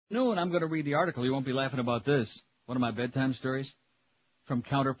noon, I'm going to read the article. You won't be laughing about this. One of my bedtime stories from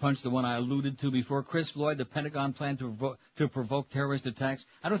Counterpunch, the one I alluded to before. Chris Floyd, the Pentagon plan to provoke terrorist attacks.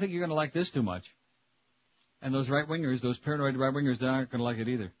 I don't think you're going to like this too much. And those right-wingers, those paranoid right-wingers, they aren't going to like it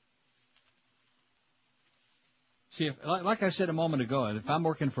either. See, like I said a moment ago, if I'm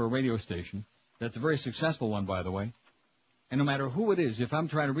working for a radio station, that's a very successful one, by the way, and no matter who it is, if I'm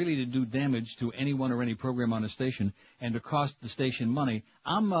trying to do damage to anyone or any program on the station and to cost the station money,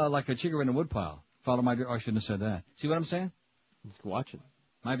 I'm like a chigger in a woodpile. Follow my... Oh, I shouldn't have said that. See what I'm saying? Just watch it.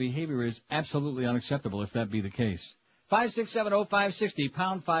 My behavior is absolutely unacceptable if that be the case. 5670560,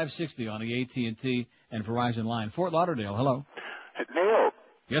 pound 560 on the AT&T and Verizon line. Fort Lauderdale, hello. Neil.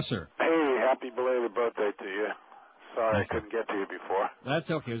 Yes, sir. Hey, happy belated birthday to you. Sorry I couldn't get to you before. That's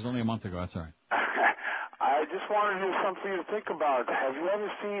okay. It was only a month ago. That's all right. I just wanted to do something for you to think about. Have you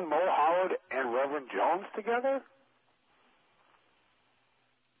ever seen Mo Howard and Reverend Jones together?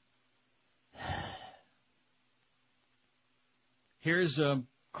 Here's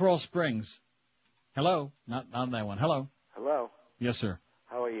Coral Springs. Hello. Not that one. Hello. Hello. Yes, sir.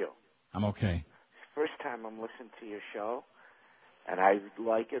 How are you? I'm okay. First time I'm listening to your show, and I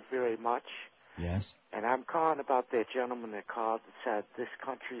like it very much. Yes. And I'm calling about that gentleman that called and said this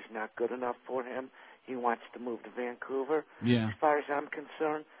country's not good enough for him. He wants to move to Vancouver. Yeah. As far as I'm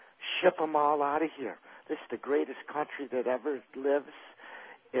concerned, ship them all out of here. This is the greatest country that ever lives.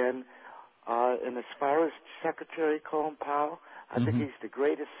 And as far as Secretary Colin Powell, I think he's the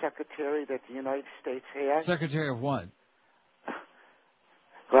greatest secretary that the United States has. Secretary of what?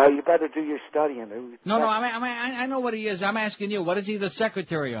 Well, you better do your studying. No, I know what he is. I'm asking you, what is he the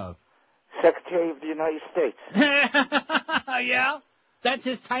secretary of? Secretary of the United States. Yeah? That's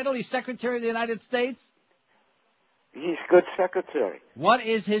his title? He's Secretary of the United States? He's good secretary. What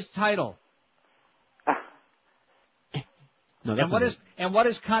is his title? No, and what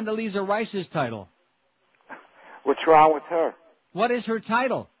is Condoleezza Rice's title? What's wrong with her? What is her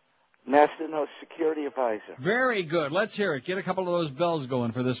title? National Security Advisor. Very good. Let's hear it. Get a couple of those bells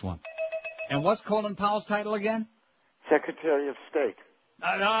going for this one. And what's Colin Powell's title again? Secretary of State.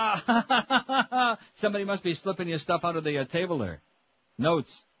 Somebody must be slipping you stuff under the table there.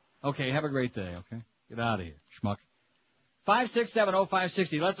 Notes. Okay, have a great day, okay? Get out of here, schmuck.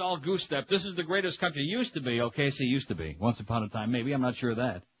 5670560. Let's all goose step. This is the greatest country. Used to be, okay? See, used to be. Once upon a time, maybe. I'm not sure of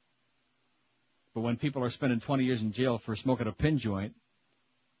that. But when people are spending 20 years in jail for smoking a pin joint,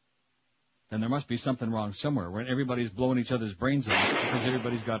 then there must be something wrong somewhere. When everybody's blowing each other's brains out because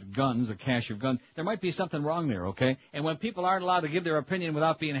everybody's got guns, a cache of guns. There might be something wrong there, okay? And when people aren't allowed to give their opinion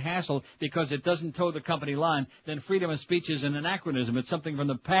without being hassled because it doesn't toe the company line, then freedom of speech is an anachronism. It's something from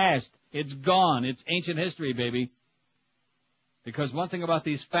the past. It's gone. It's ancient history, baby. Because one thing about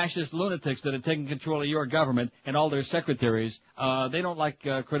these fascist lunatics that are taking control of your government and all their secretaries, they don't like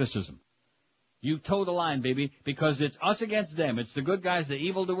criticism. You toe the line, baby, because it's us against them. It's the good guys, the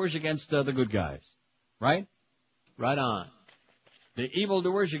evildoers against the good guys. Right? Right on. The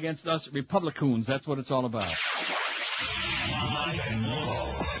evildoers against us Republicans. That's what it's all about. Live and local.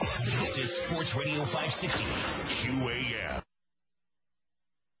 This is Sports Radio 560 QAM.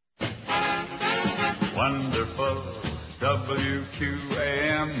 Wonderful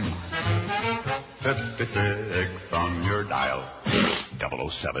WQAM 56 on your dial.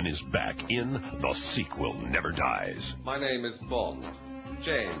 007 is back in The Sequel Never Dies. My name is Bond.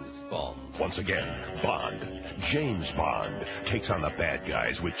 James Bond. Once again, Bond, James Bond, takes on the bad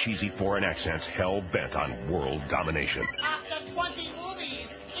guys with cheesy foreign accents hell-bent on world domination. After 20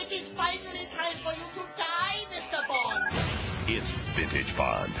 movies, it is finally time for you to die, Mr. Bond. It's vintage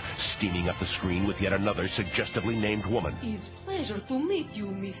Bond, steaming up the screen with yet another suggestively named woman. It's a pleasure to meet you,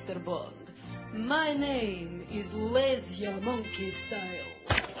 Mr. Bond. My name is Lesia Monkey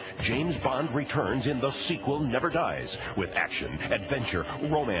Style. James Bond returns in The Sequel Never Dies, with action, adventure,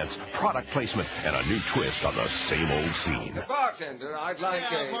 romance, product placement, and a new twist on the same old scene. Bartender, I'd like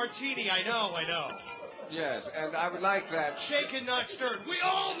a... martini, I know. Yes, and I would like that... Shaken, not stirred. We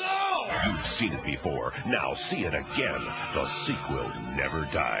all know! You've seen it before. Now see it again. The Sequel Never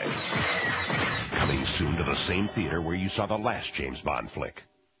Dies. Coming soon to the same theater where you saw the last James Bond flick.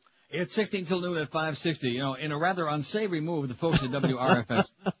 It's 16 till noon at 560. You know, in a rather unsavory move, the folks at WRFX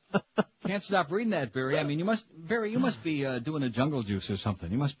can't stop reading that, Barry. I mean, you must be doing a jungle juice or something.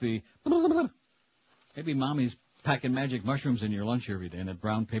 You must be... Maybe Mommy's packing magic mushrooms in your lunch every day in that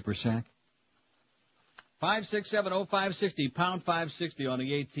brown paper sack. 5670560, pound 560 on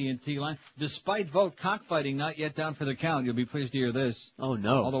the AT&T line. Despite vote cockfighting not yet down for the count, you'll be pleased to hear this. Oh,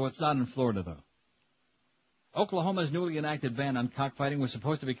 no. Although it's not in Florida, though. Oklahoma's newly enacted ban on cockfighting was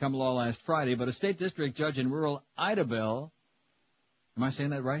supposed to become law last Friday, but a state district judge in rural Idabel Am I saying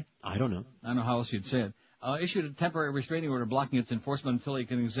that right? I don't know. I don't know how else you'd say it. Issued a temporary restraining order blocking its enforcement until he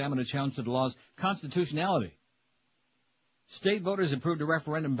can examine a challenge to the law's constitutionality. State voters approved a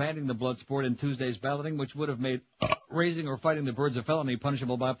referendum banning the blood sport in Tuesday's balloting, which would have made raising or fighting the birds a felony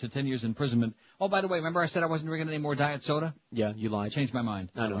punishable by up to 10 years imprisonment. Oh, by the way, remember I said I wasn't drinking any more diet soda? Yeah, you lied. I changed my mind.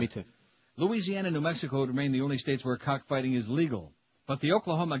 I know, me too. Louisiana and New Mexico would remain the only states where cockfighting is legal. But the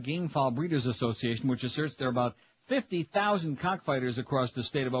Oklahoma Gamefowl Breeders Association, which asserts there are about 50,000 cockfighters across the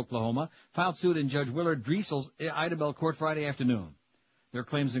state of Oklahoma, filed suit in Judge Willard Driesel's Idabel Court Friday afternoon. Their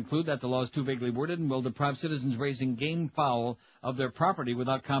claims include that the law is too vaguely worded and will deprive citizens raising game fowl of their property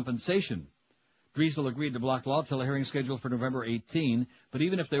without compensation. Driesel agreed to block the law till a hearing scheduled for November 18, but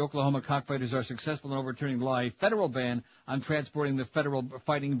even if the Oklahoma cockfighters are successful in overturning the law, a federal ban on transporting the federal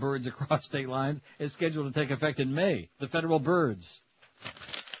fighting birds across state lines is scheduled to take effect in May. The federal birds.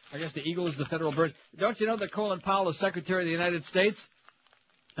 I guess the eagle is the federal bird. Don't you know that Colin Powell is Secretary of the United States?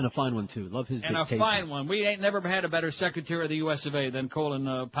 And a fine one, too. Love his dictation. And a fine one. We ain't never had a better Secretary of the U.S. of A. than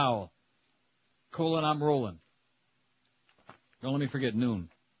Colin Powell. Colin, I'm rolling. Don't let me forget noon.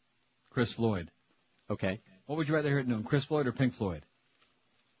 Chris Floyd. Okay. What would you rather hear at noon, Chris Floyd or Pink Floyd?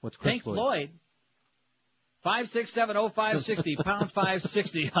 What's Chris Pink Floyd? 5670560, pound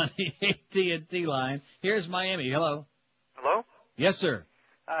 560 on the AT&T line. Here's Miami. Hello. Hello? Yes, sir.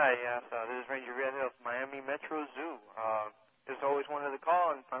 Hi, yes, this is Ranger Redhill of Miami Metro Zoo. Just always wanted to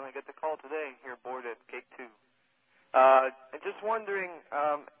call and finally get the call today here aboard at Gate 2. Just wondering,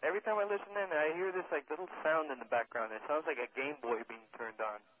 every time I listen in, I hear this like little sound in the background. It sounds like a Game Boy being turned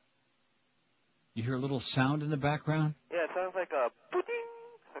on. You hear a little sound in the background? Yeah, it sounds like a pooting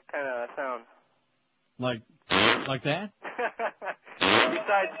kind of sound. Like that?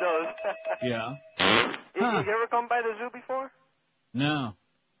 Besides those. Yeah. You ever come by the zoo before? No.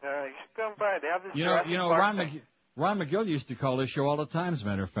 You should come by. They have this. You know, Ron McGill used to call this show all the time, as a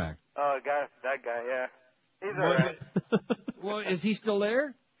matter of fact. Oh, that guy, yeah. He's all right. Well, is he still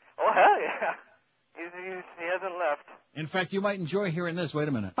there? Oh, hell yeah. He hasn't left. In fact, you might enjoy hearing this. Wait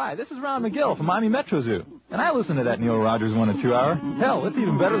a minute. Hi, this is Ron McGill from Miami Metro Zoo, and I listen to that Neil Rogers 1 and 2 hour. Hell, it's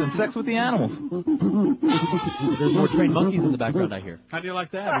even better than Sex with the Animals. There's more trained monkeys in the background, I hear. How do you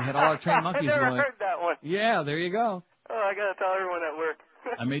like that? We had all our trained monkeys. I never heard that one. Yeah, there you go. Oh, I got to tell everyone at work.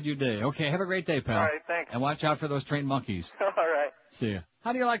 I made your day. Okay, have a great day, pal. All right, thanks. And watch out for those trained monkeys. All right. See ya.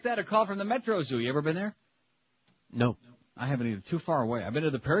 How do you like that? A call from the Metro Zoo. You ever been there? No. I haven't either. Too far away. I've been to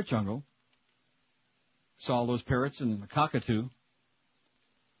the parrot jungle. Saw all those parrots and the cockatoo.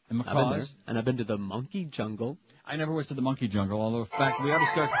 And macaws. And I've been to the monkey jungle. I never was to the monkey jungle, although in fact we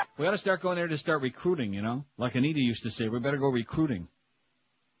ought to start going there to start recruiting, you know? Like Anita used to say, we better go recruiting.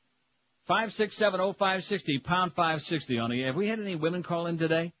 5670560, pound 560 on the. Have we had any women call in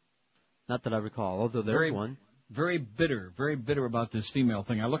today? Not that I recall, although there's one. Very bitter about this female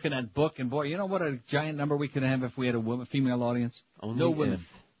thing. I look in that book, and boy, you know what a giant number we could have if we had a female audience? Only no women. If.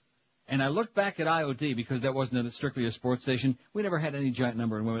 And I looked back at IOD because that wasn't strictly a sports station. We never had any giant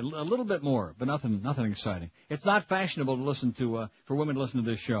number in women. A little bit more, but nothing exciting. It's not fashionable to listen to for women to listen to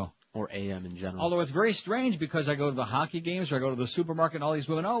this show. Or AM in general. Although it's very strange because I go to the hockey games or I go to the supermarket and all these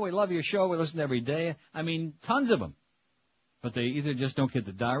women, oh, we love your show, we listen every day. I mean, tons of them. But they either just don't get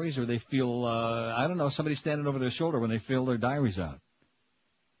the diaries or they feel, I don't know, somebody standing over their shoulder when they fill their diaries out.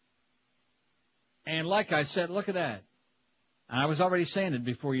 And like I said, look at that. And I was already saying it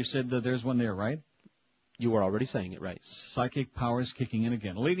before you said that there's one there, right? You were already saying it, right. Psychic powers kicking in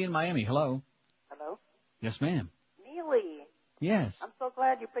again. Lady in Miami, hello. Hello? Yes, ma'am. Neely. Yes. I'm so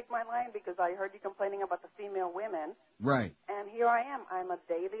glad you picked my line because I heard you complaining about the female women. Right. And here I am. I'm a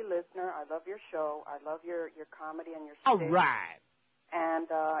daily listener. I love your show. I love your comedy and your All shtick. right. And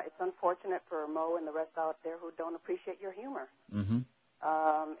it's unfortunate for Mo and the rest out there who don't appreciate your humor. Mm-hmm.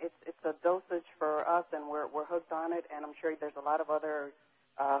 It's a dosage for us, and we're hooked on it. And I'm sure there's a lot of other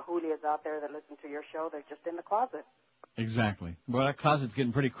Julias out there that listen to your show. They're just in the closet. Exactly. Well, that closet's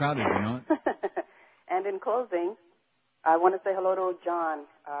getting pretty crowded, you know it? And in closing, I want to say hello to John.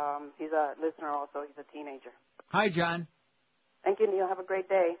 He's a listener also. He's a teenager. Hi, John. Thank you, Neil. Have a great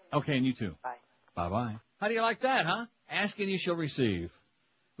day. Okay, and you too. Bye. Bye-bye. How do you like that, huh? Ask and you shall receive.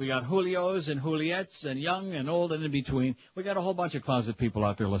 We got Julios and Juliettes and young and old and in between. We got a whole bunch of closet people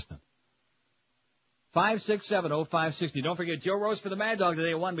out there listening. 5670560. Don't forget, Joe Rose for the Mad Dog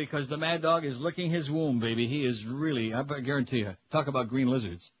today won because the Mad Dog is licking his womb, baby. He is really, I guarantee you, talk about green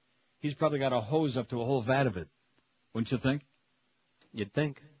lizards. He's probably got a hose up to a whole vat of it. Wouldn't you think? You'd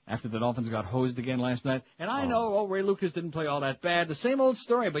think. After the Dolphins got hosed again last night. And I know, Ray Lucas didn't play all that bad. The same old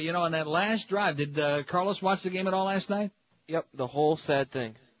story, but you know, on that last drive, did Carlos watch the game at all last night? Yep, the whole sad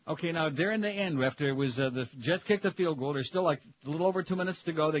thing. Okay, now during the end, after it was the Jets kicked the field goal, there's still like a little over 2 minutes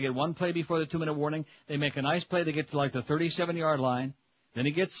to go. They get one play before the 2-minute warning. They make a nice play. They get to like the 37-yard line. Then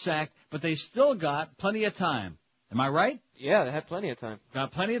he gets sacked, but they still got plenty of time. Am I right? Yeah, they had plenty of time.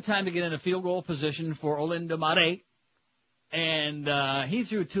 Got plenty of time to get in a field goal position for Olinda Mare. And he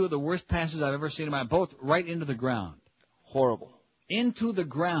threw two of the worst passes I've ever seen in my both right into the ground. Horrible. Into the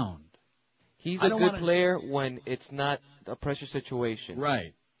ground. He's a good player when it's not a pressure situation.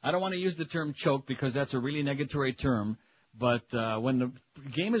 Right. I don't want to use the term choke because that's a really negatory term. But when the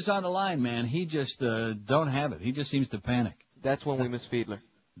game is on the line, man, he just don't have it. He just seems to panic. That's when we miss Fiedler.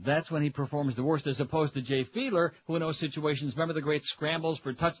 That's when he performs the worst, as opposed to Jay Fiedler, who in those situations, remember the great scrambles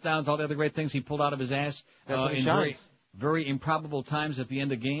for touchdowns, all the other great things he pulled out of his ass in very, very improbable times at the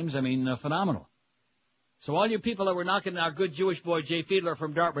end of games. I mean, phenomenal. So all you people that were knocking our good Jewish boy Jay Fiedler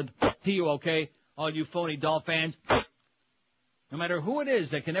from Dartmouth, to you, okay? All you phony Dolph fans, no matter who it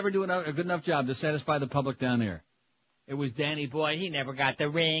is that can never do a good enough job to satisfy the public down there. It was Danny Boy. He never got the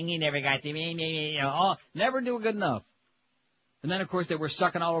ring. He never got the never do good enough. And then, of course, they were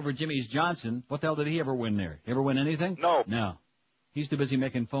sucking all over Jimmy's Johnson. What the hell did he ever win there? Ever win anything? No. He's too busy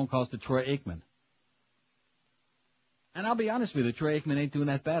making phone calls to Troy Aikman. And I'll be honest with you, Troy Aikman ain't doing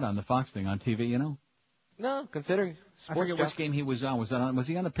that bad on the Fox thing on TV, you know? No, considering I forget which game he was on. Was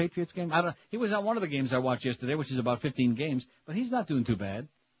he on the Patriots game? I don't know. He was on one of the games I watched yesterday, which is about 15 games, but he's not doing too bad.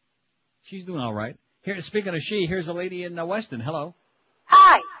 She's doing all right. Here, speaking of she, here's a lady in Weston. Hello.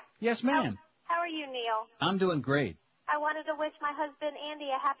 Hi. Yes, ma'am. How are you, Neil? I'm doing great. I wanted to wish my husband Andy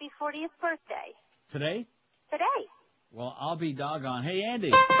a happy 40th birthday. Today? Today. Well, I'll be doggone. Hey,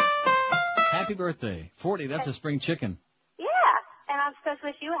 Andy. Happy birthday. 40, that's a spring chicken. Yeah, and I'm supposed to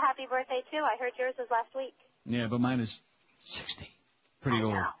wish you a happy birthday, too. I heard yours was last week. Yeah, but mine is 60. Pretty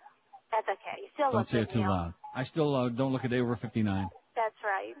old. That's okay. You still Don't look say good, it too Neil. loud. I still don't look a day over 59. That's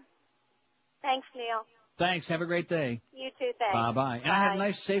right. Thanks, Neil. Thanks. Have a great day. You too, thanks. Bye-bye. And I had a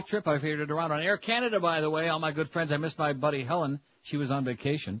nice, safe trip out here to Toronto. On Air Canada, by the way, all my good friends. I missed my buddy Helen. She was on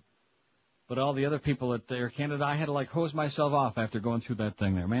vacation. But all the other people at Air Canada, I had to, hose myself off after going through that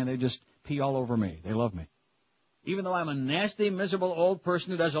thing there. Man, they just pee all over me. They love me. Even though I'm a nasty, miserable old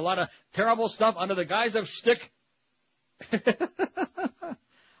person who does a lot of terrible stuff under the guise of shtick.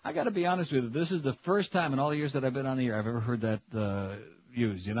 I got to be honest with you. This is the first time in all the years that I've been on the air I've ever heard that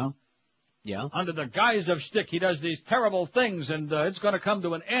used, you know? Yeah. Under the guise of shtick, he does these terrible things, and it's going to come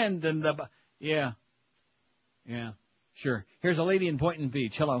to an end, and yeah. Yeah, sure. Here's a lady in Boynton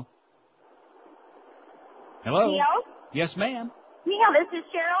Beach. Hello. Hello? Neil? Yes, ma'am. Neil, this is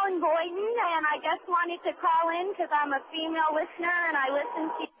Cheryl in Boynton, and I just wanted to call in because I'm a female listener, and I listen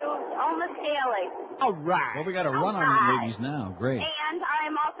to you almost daily. All right. Well, we got to run on you ladies now. Great. And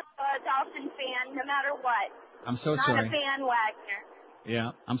I'm also a Dolphin fan, no matter what. I'm so Not sorry. a Van Wagner.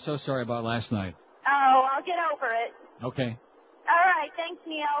 Yeah, I'm so sorry about last night. Oh, I'll get over it. Okay. All right, thanks,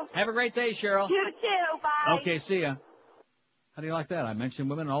 Neil. Have a great day, Cheryl. You too, bye. Okay, see ya. How do you like that? I mentioned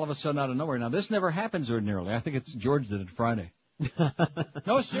women, and all of a sudden out of nowhere. Now, this never happens ordinarily. I think it's George did it Friday.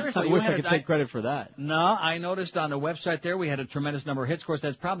 No, seriously. I wish I could take credit for that. No, I noticed on the website there we had a tremendous number of hits. Of course,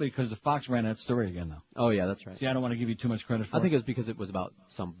 that's probably because the Fox ran that story again, though. Oh, yeah, that's right. See, I don't want to give you too much credit for it. I think it was because it was about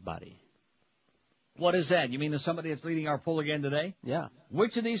somebody. What is that? You mean there's somebody that's leading our poll again today? Yeah.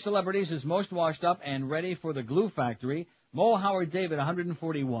 Which of these celebrities is most washed up and ready for the glue factory? Mo Howard David,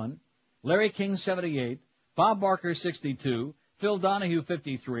 141. Larry King, 78. Bob Barker, 62. Phil Donahue,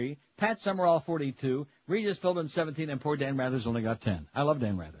 53. Pat Summerall, 42. Regis Philbin, 17. And poor Dan Rather's only got 10. I love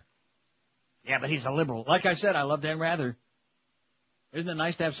Dan Rather. Yeah, but he's a liberal. Like I said, I love Dan Rather. Isn't it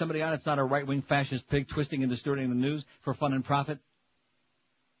nice to have somebody on that's not a right-wing fascist pig twisting and distorting the news for fun and profit?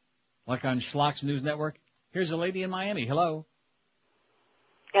 Like on Schlock's News Network. Here's a lady in Miami. Hello.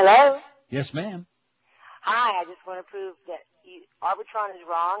 Hello? Yes, ma'am. Hi, I just want to prove that Arbitron is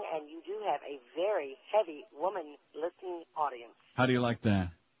wrong, and you do have a very heavy woman listening audience. How do you like that?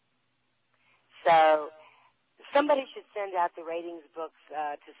 So somebody should send out the ratings books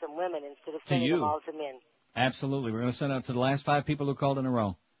to some women instead of sending them all to men. Absolutely. We're going to send out to the last 5 people who called in a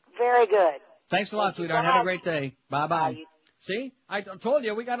row. Very good. Thanks a lot, sweetheart. Have a great day. Bye-bye. See? I told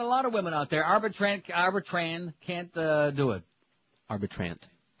you, we got a lot of women out there. Arbitran can't do it.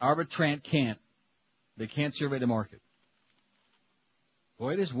 Arbitrant can't. They can't survey the market.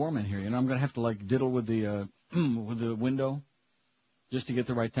 Boy, it is warm in here. You know, I'm going to have to, diddle with the with the window just to get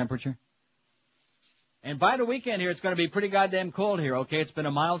the right temperature. And by the weekend here, it's going to be pretty goddamn cold here, okay? It's been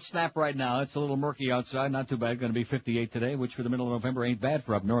a mild snap right now. It's a little murky outside. Not too bad. Going to be 58 today, which for the middle of November ain't bad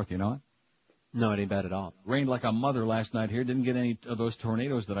for up north, you know it? No, it ain't bad at all. Rained like a mother last night here. Didn't get any of those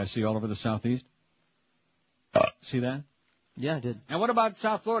tornadoes that I see all over the southeast. See that? Yeah, I did. And what about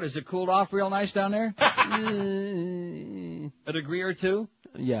South Florida? Is it cooled off real nice down there? A degree or two?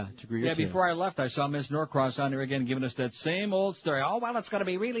 Yeah, a degree or two. Yeah, before I left, I saw Miss Norcross on there again giving us that same old story. Oh, well, it's going to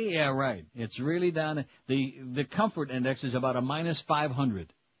be really, yeah, right. It's really down. The comfort index is about a minus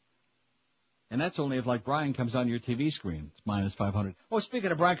 500. And that's only if, like, Brian comes on your TV screen. It's minus 500. Oh,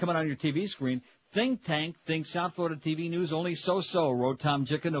 speaking of Brian coming on your TV screen, Think Tank thinks South Florida TV news only so-so, wrote Tom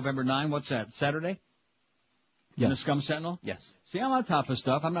Jicken, November 9. What's that, Saturday? Yes. In the Scum Sentinel? Yes. See, I'm on top of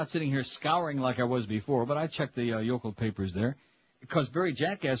stuff. I'm not sitting here scouring like I was before, but I checked the yokel papers there. Because Barry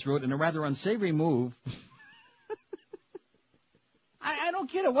Jackass wrote, in a rather unsavory move... I don't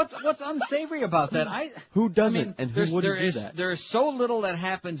get it. What's unsavory about that? Who doesn't, and who wouldn't do that? There is so little that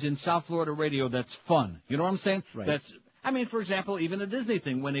happens in South Florida radio that's fun. You know what I'm saying? Right. For example, even the Disney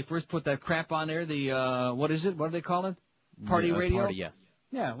thing, when they first put that crap on there, what is it? What do they call it? Party radio? Party, yeah.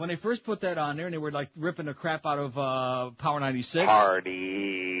 Yeah, when they first put that on there, and they were, like, ripping the crap out of Power 96.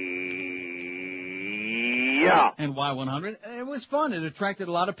 Yeah. And Y100. It was fun. It attracted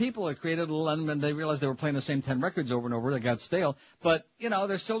a lot of people. It created a little, and they realized they were playing the same 10 records over and over. They got stale. But,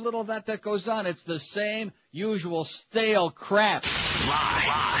 there's so little of that goes on. It's the same usual stale crap.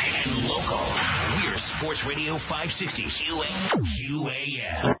 Live and local. We're Sports Radio 560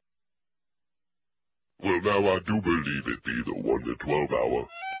 QAM. Well, now I do believe it be the 1 to 12 hour.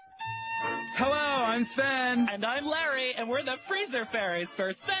 Hello, I'm Sven. And I'm Larry, and we're the Freezer Fairies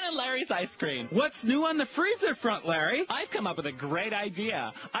for Sven and Larry's Ice Cream. What's new on the freezer front, Larry? I've come up with a great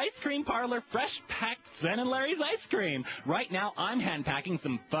idea. Ice Cream Parlor Fresh Packed Sven and Larry's Ice Cream. Right now, I'm hand-packing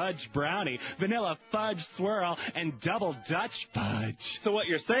some fudge brownie, vanilla fudge swirl, and double Dutch fudge. So what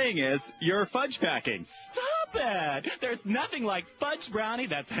you're saying is, you're fudge packing. Stop it! There's nothing like fudge brownie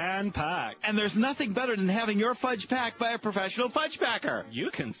that's hand-packed. And there's nothing better than having your fudge packed by a professional fudge packer.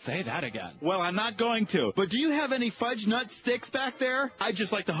 You can say that again. Well, I'm not going to. But do you have any fudge nut sticks back there? I'd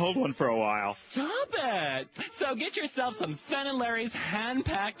just like to hold one for a while. Stop it! So get yourself some Sven and Larry's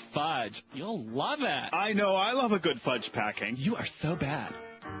hand-packed fudge. You'll love it. I know. I love a good fudge packing. You are so bad.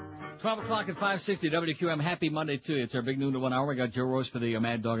 12 o'clock at 560 WQM. Happy Monday to you. It's our big noon to 1 hour. We got Joe Rose for the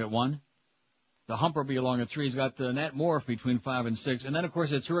Mad Dog at 1. The Humper will be along at 3. He's got Nat Morph between 5 and 6. And then, of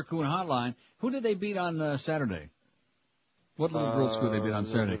course, it's Hurricane Hotline. Who did they beat on Saturday? What little girls' school they beat on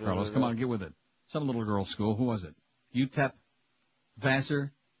Saturday, Carlos? Come on, get with it. Some little girls' school. Who was it? UTEP?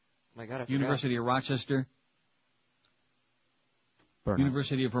 Vassar? My God, I University of Rochester?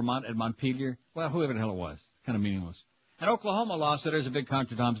 University of Vermont at Montpelier? Well, whoever the hell it was. Kind of meaningless. And Oklahoma lost, so there's a big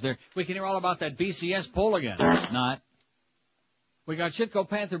contretemps there. We can hear all about that BCS poll again. Not. We got Shitco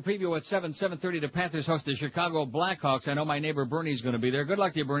Panther preview at 7:30. The Panthers host the Chicago Blackhawks. I know my neighbor Bernie's going to be there. Good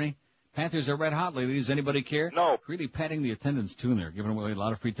luck to you, Bernie. Panthers are red hot lately. Does anybody care? No. Really padding the attendance, too, in there, giving away a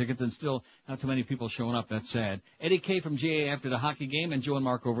lot of free tickets, and still not too many people showing up. That's sad. Eddie K. from GA after the hockey game, and Joe and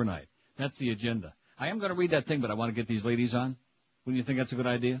Mark overnight. That's the agenda. I am going to read that thing, but I want to get these ladies on. Wouldn't you think that's a good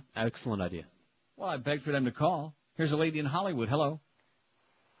idea? Excellent idea. Well, I begged for them to call. Here's a lady in Hollywood. Hello.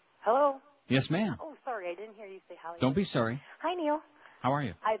 Hello. Yes, ma'am. Oh, sorry, I didn't hear you say Hollywood. Don't be sorry. Hi, Neil. How are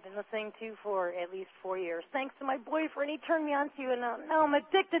you? I've been listening to you for at least 4 years. Thanks to my boyfriend, he turned me on to you, and now I'm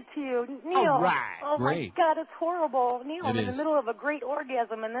addicted to you. Neil. All right. Oh, Great. my God, it's horrible. Neil, I'm in the middle of a great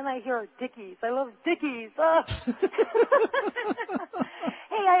orgasm, and then I hear Dickies. I love Dickies.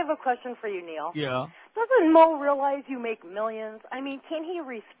 Hey, I have a question for you, Neil. Yeah. Doesn't Mo realize you make millions? I mean, can he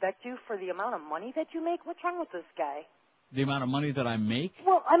respect you for the amount of money that you make? What's wrong with this guy? The amount of money that I make?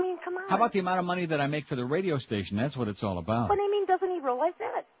 Well, I mean, come on. How about the amount of money that I make for the radio station? That's what it's all about. But, I mean, doesn't he realize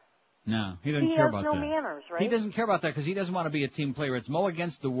that? No, he doesn't care about that. He has no manners, right? He doesn't care about that because he doesn't want to be a team player. It's Mo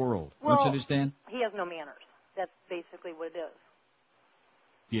against the world. Well, Don't you understand? He has no manners. That's basically what it is.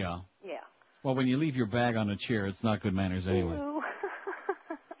 Yeah. Yeah. Well, when you leave your bag on a chair, it's not good manners anyway.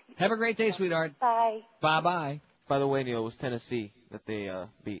 Have a great day, sweetheart. Bye. Bye-bye. By the way, Neil, it was Tennessee that they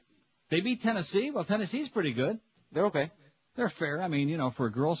beat. They beat Tennessee? Well, Tennessee's pretty good. They're okay. They're fair. I mean, for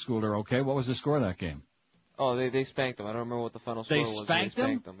a girls' school, they're okay. What was the score of that game? Oh, they spanked them. I don't remember what the final score was. They spanked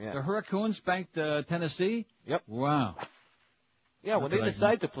them? Yeah. The Hurricanes spanked Tennessee? Yep. Wow. Yeah, when they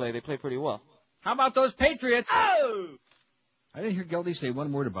decide to play, they play pretty well. How about those Patriots? Oh! I didn't hear Geldy say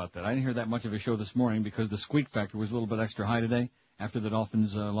one word about that. I didn't hear that much of a show this morning because the squeak factor was a little bit extra high today after the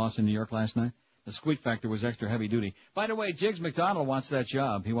Dolphins lost in New York last night. The squeak factor was extra heavy duty. By the way, Jiggs McDonald wants that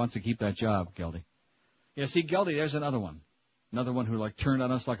job. He wants to keep that job, Geldy. Yeah, see, Geldy, there's another one. Another one who, turned on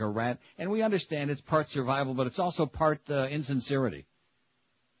us like a rat. And we understand it's part survival, but it's also part insincerity.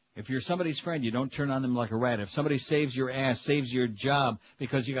 If you're somebody's friend, you don't turn on them like a rat. If somebody saves your ass, saves your job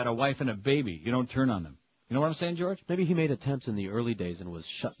because you got a wife and a baby, you don't turn on them. You know what I'm saying, George? Maybe he made attempts in the early days and was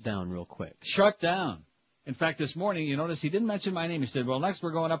shut down real quick. Shut down. In fact, this morning, you notice he didn't mention my name. He said, well, next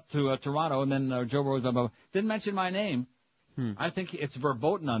we're going up to Toronto, and then Joe Rose, blah, blah, blah. Didn't mention my name. I think it's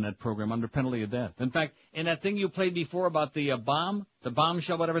verboten on that program under penalty of death. In fact, in that thing you played before about the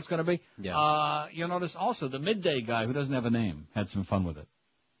bombshell, whatever it's going to be, you'll notice also the midday guy who doesn't have a name had some fun with it.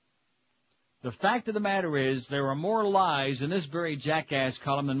 The fact of the matter is there are more lies in this very jackass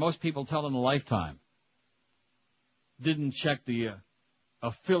column than most people tell in a lifetime. Didn't check the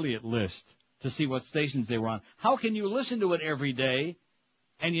affiliate list to see what stations they were on. How can you listen to it every day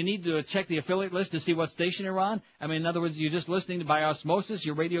and you need to check the affiliate list to see what station you're on? I mean, in other words, you're just listening by osmosis.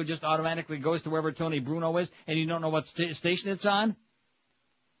 Your radio just automatically goes to wherever Tony Bruno is, and you don't know what station it's on?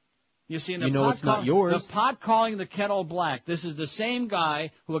 You see, in the it's not yours. The pot calling the kettle black. This is the same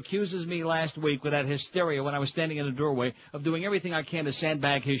guy who accuses me last week with that hysteria when I was standing in the doorway of doing everything I can to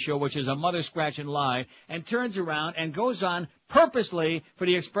sandbag his show, which is a mother-scratching lie, and turns around and goes on purposely for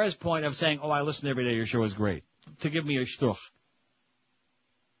the express point of saying, oh, I listen every day, your show is great, to give me a shtuch.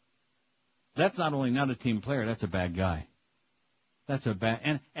 That's not only not a team player, that's a bad guy. That's a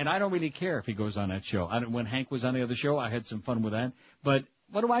bad, and I don't really care if he goes on that show. When Hank was on the other show, I had some fun with that. But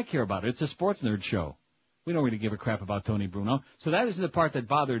what do I care about it? It's a sports nerd show. We don't really give a crap about Tony Bruno. So that isn't the part that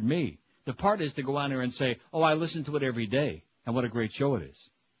bothered me. The part is to go on there and say, oh, I listen to it every day, and what a great show it is.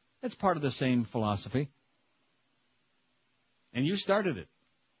 It's part of the same philosophy. And you started it.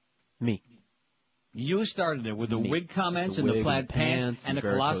 Me. You started it with the wig comments and the plaid pants and the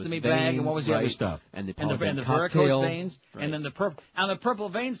colostomy bag and what was the other stuff? And the varicose veins and then the purple. On the purple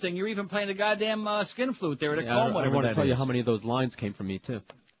veins thing, you're even playing the goddamn skin flute there at a comb, whatever I want that to tell is. you how many of those lines came from me, too.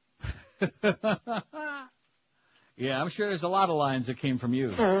 Yeah, I'm sure there's a lot of lines that came from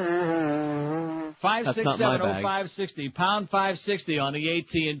you. 5670560, pound 560 on the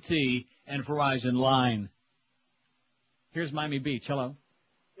AT&T and Verizon line. Here's Miami Beach. Hello.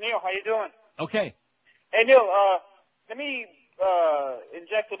 Neil, how you doing? Okay. Hey, Neil, let me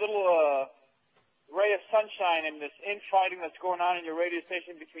inject a little ray of sunshine in this infighting that's going on in your radio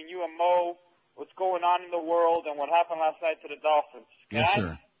station between you and Mo, what's going on in the world, and what happened last night to the Dolphins. Yes,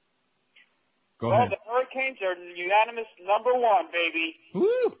 sir. Go ahead. ahead. The Hurricanes are unanimous number one, baby.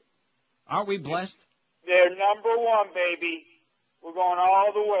 Woo! Aren't we blessed? They're number one, baby. We're going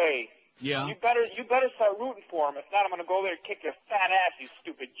all the way. Yeah. You better start rooting for them. If not, I'm going to go there and kick your fat ass, you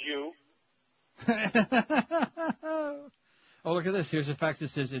stupid Jew. Oh, look at this. Here's a fax that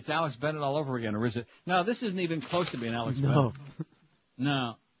says it's Alex Bennett all over again, or is it? No, this isn't even close to being Alex Bennett.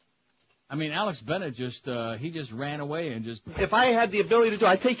 No. I mean, Alex Bennett he just ran away and just... If I had the ability to do it,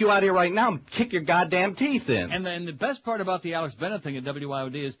 I'd take you out of here right now and kick your goddamn teeth in. And then the best part about the Alex Bennett thing at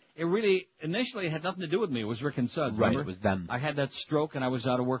WIOD is it really initially had nothing to do with me. It was Rick and Suds, Right, remember? it was them. I had that stroke and I was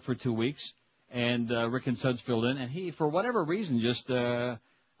out of work for 2 weeks, and Rick and Suds filled in, and he, for whatever reason, just...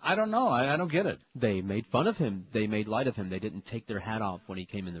 I don't know. I don't get it. They made fun of him. They made light of him. They didn't take their hat off when he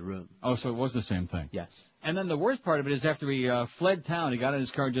came in the room. Oh, so it was the same thing. Yes. And then the worst part of it is after he fled town, he got in his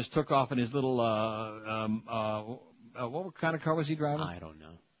car and just took off in his little, what kind of car was he driving? I don't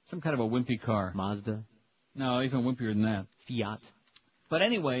know. Some kind of a wimpy car. Mazda? No, even wimpier than that. Fiat. But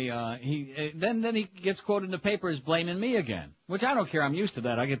anyway, then he gets quoted in the paper as blaming me again, which I don't care. I'm used to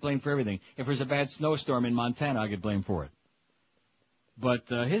that. I get blamed for everything. If there's a bad snowstorm in Montana, I get blamed for it. But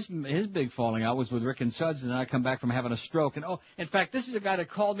his big falling out was with Rick and Suds, and then I come back from having a stroke. And, in fact, this is a guy that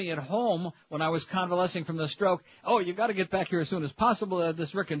called me at home when I was convalescing from the stroke. Oh, you got to get back here as soon as possible.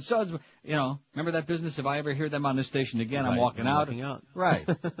 This Rick and Suds, remember that business? If I ever hear them on this station again, I'm walking out. Right.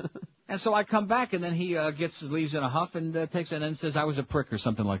 And so I come back, and then he leaves in a huff and takes it and then says I was a prick or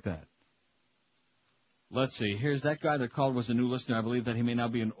something like that. Let's see. Here's that guy that called was a new listener. I believe that he may now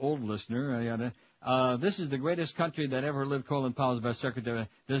be an old listener. This is the greatest country that ever lived. Colin Powell's best secretary.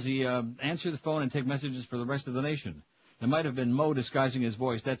 Does he answer the phone and take messages for the rest of the nation? It might have been Mo disguising his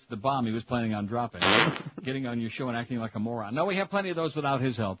voice. That's the bomb he was planning on dropping. Getting on your show and acting like a moron. No, we have plenty of those without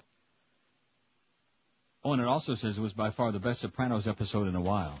his help. Oh, and it also says it was by far the best Sopranos episode in a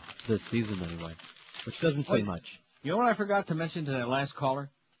while. This season, anyway. Which doesn't say much. You know what I forgot to mention to that last caller?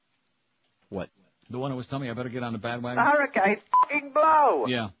 What? The one who was telling me I better get on the bandwagon? The Hurricanes fucking blow!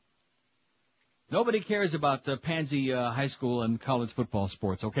 Yeah. Nobody cares about Pansy high school and college football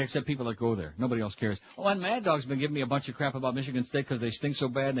sports, okay, except people that go there. Nobody else cares. Oh, and Mad Dog's been giving me a bunch of crap about Michigan State because they stink so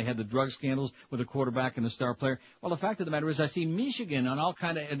bad and they had the drug scandals with the quarterback and the star player. Well, the fact of the matter is I see Michigan on all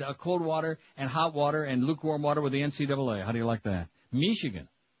kind of cold water and hot water and lukewarm water with the NCAA. How do you like that? Michigan.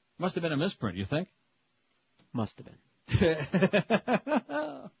 Must have been a misprint, you think? Must have been.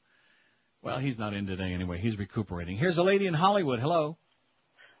 Well, he's not in today anyway. He's recuperating. Here's a lady in Hollywood. Hello.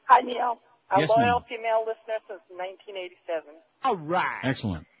 Hi, Neil. Yes, a loyal ma'am. female listener since 1987. All right.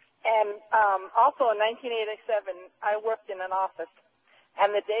 Excellent. And also in 1987, I worked in an office.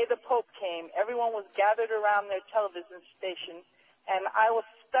 And the day the Pope came, everyone was gathered around their television station, and I was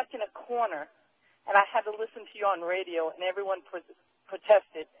stuck in a corner, and I had to listen to you on radio, and everyone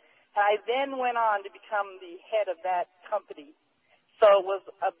protested. And I then went on to become the head of that company. So it was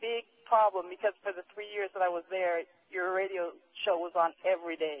a big problem because for the 3 years that I was there, your radio show was on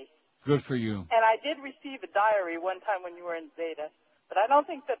every day. Good for you. And I did receive a diary one time when you were in Zeta, but I don't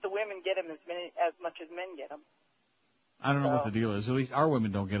think that the women get them as much as men get them. I don't know what the deal is. At least our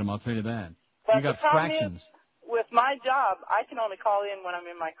women don't get them, I'll tell you that. But You got the problem fractions. is, with my job, I can only call in when I'm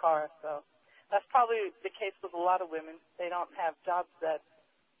in my car, so that's probably the case with a lot of women. They don't have jobs that,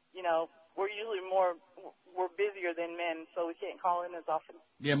 you know, we're busier than men, so we can't call in as often.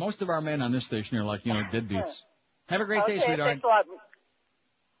 Yeah, most of our men on this station are like, deadbeats. Have a great day, Okay, sweetheart. thanks a lot.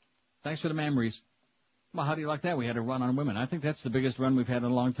 Thanks for the memories. Well, how do you like that? We had a run on women. I think that's the biggest run we've had in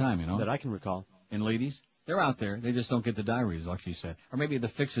a long time, That I can recall. And ladies, they're out there. They just don't get the diaries, like she said. Or maybe the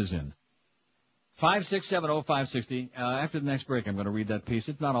fix is in. 5670560. After the next break, I'm going to read that piece.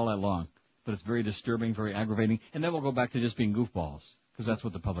 It's not all that long, but it's very disturbing, very aggravating. And then we'll go back to just being goofballs, because that's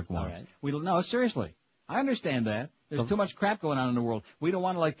what the public wants. Right. No, seriously. I understand that. There's too much crap going on in the world. We don't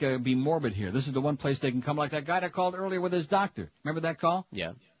want to, be morbid here. This is the one place they can come, like that guy that called earlier with his doctor. Remember that call?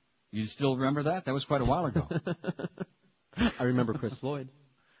 Yeah. You still remember that? That was quite a while ago. I remember Chris Floyd.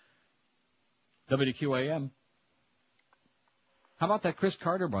 WQAM. How about that Chris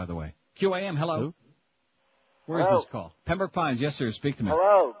Carter, by the way? QAM, hello. Who? Where's Hello. this call? Pembroke Pines, yes, sir. Speak to me.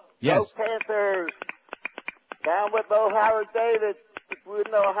 Hello. Yes. Go Panthers. Down with Bo Howard David. We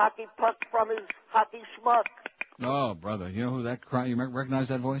know a hockey puck from his hockey schmuck. Oh, brother. You know who that you recognize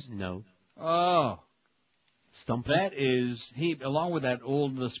that voice? No. Oh. Stump. That is, along with that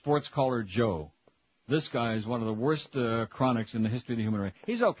old sports caller Joe, this guy is one of the worst chronics in the history of the human race.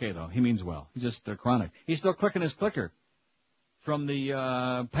 He's okay, though. He means well. He's just chronic. He's still clicking his clicker from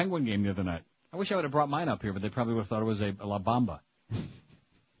the Penguin game the other night. I wish I would have brought mine up here, but they probably would have thought it was a La Bamba.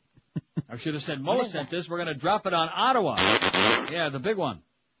 I should have said, Mo sent this. We're going to drop it on Ottawa. Yeah, the big one.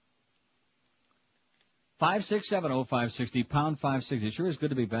 5670560, pound 560. It sure is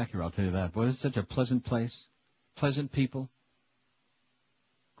good to be back here, I'll tell you that. Boy, it's such a pleasant place. Pleasant people.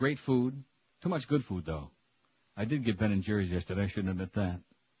 Great food. Too much good food, though. I did get Ben & Jerry's yesterday. I shouldn't admit that.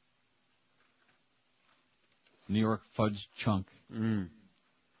 New York fudge chunk. I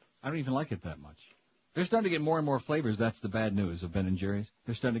don't even like it that much. They're starting to get more and more flavors. That's the bad news of Ben & Jerry's.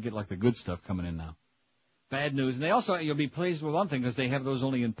 They're starting to get like the good stuff coming in now. Bad news. And they also, you'll be pleased with one thing, because they have those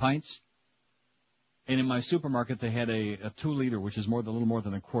only in pints. And in my supermarket, they had a 2-liter, which is a little more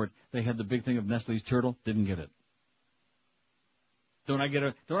than a quart. They had the big thing of Nestle's Turtle. Didn't get it. Don't I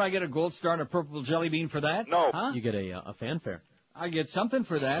get a gold star and a purple jelly bean for that? No. Huh? You get a fanfare. I get something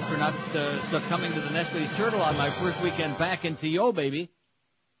for that, for not succumbing to the Nestle's Turtle on my first weekend back in T.O., baby.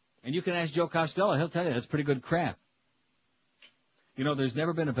 And you can ask Joe Costello. He'll tell you that's pretty good crap. You know, there's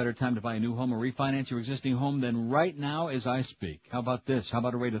never been a better time to buy a new home or refinance your existing home than right now as I speak. How about this? How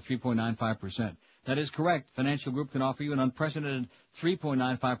about a rate of 3.95%? That is correct. Financial Group can offer you an unprecedented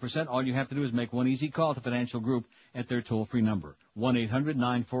 3.95%. All you have to do is make one easy call to Financial Group at their toll-free number,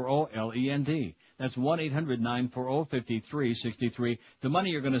 1-800-940-LEND. That's 1-800-940-5363. The money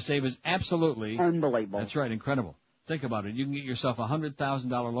you're going to save is absolutely unbelievable. That's right, incredible. Think about it. You can get yourself a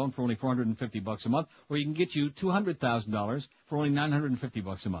 $100,000 loan for only $450 a month, or you can get you $200,000 for only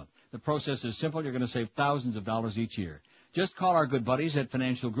 $950 a month. The process is simple. You're going to save thousands of dollars each year. Just call our good buddies at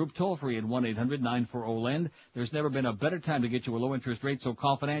Financial Group toll-free at 1-800-940-LEND. There's never been a better time to get you a low-interest rate, so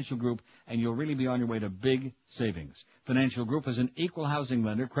call Financial Group, and you'll really be on your way to big savings. Financial Group is an equal housing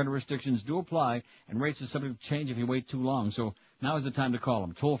lender. Credit restrictions do apply, and rates are subject to change if you wait too long. So now is the time to call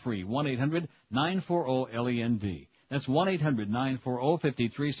them. Toll-free, 1-800-940-LEND. That's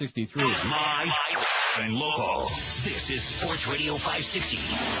 1-800-940-5363. Live and local. This is Sports Radio 560.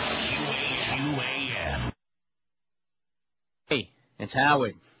 QAM. Hey, it's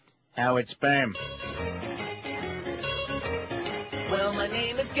Howard. Howard Sperm. Well, my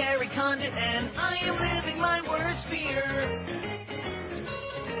name is Gary Condit, and I am living my worst fear.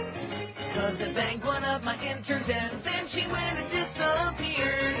 'Cause I banged one of my interns, and then she went and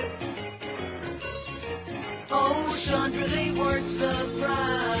disappeared. Oh, Chandra, they weren't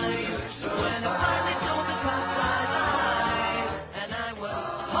surprised when I finally told the cops I lied. And I was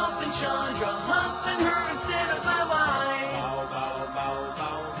humping Chandra, humping her instead of my wife.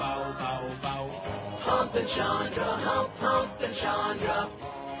 Humping Chandra, humping Chandra,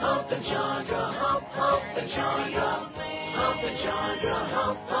 humping Chandra, humping Chandra, Hump and Chandra,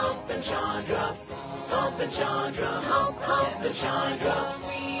 Hump and Chandra. Hump and Chandra, Hump and Chandra.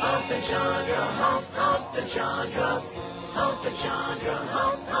 Hump and Chandra, Hump and Chandra. Hump and Chandra,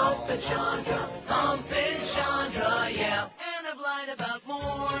 Hump and Chandra. Hump and Chandra, yeah. And I've lied about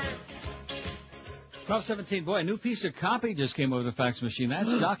more. 12:17. Boy, a new piece of copy just came over the fax machine. That's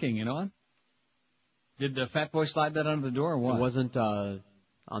shocking, you know. Did the Fat Boy slide that under the door or what? It wasn't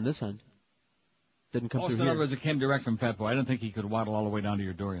on this end. Didn't come through so in here. other words, it came direct from Fat Boy. I don't think he could waddle all the way down to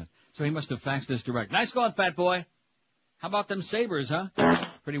your door yet. So he must have faxed this direct. Nice going, Fat Boy. How about them sabers, huh?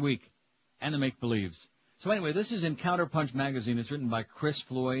 Pretty weak. And the make-believes. So anyway, this is in Counterpunch magazine. It's written by Chris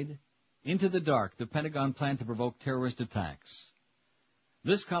Floyd. Into the Dark, the Pentagon plan to provoke terrorist attacks.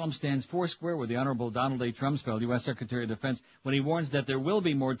 This column stands foursquare with the Honorable Donald A. Rumsfeld, U.S. Secretary of Defense, when he warns that there will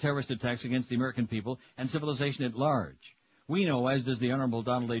be more terrorist attacks against the American people and civilization at large. We know, as does the Honorable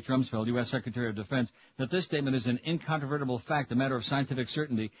Donald H. Rumsfeld, U.S. Secretary of Defense, that this statement is an incontrovertible fact, a matter of scientific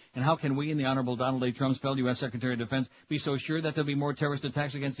certainty. And how can we and the Honorable Donald H. Rumsfeld, U.S. Secretary of Defense, be so sure that there will be more terrorist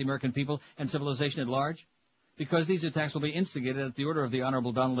attacks against the American people and civilization at large? Because these attacks will be instigated at the order of the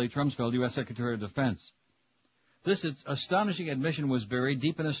Honorable Donald H. Rumsfeld, U.S. Secretary of Defense. This astonishing admission was buried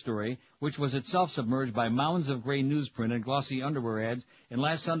deep in a story, which was itself submerged by mounds of gray newsprint and glossy underwear ads in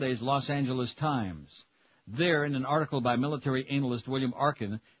last Sunday's Los Angeles Times. There, in an article by military analyst William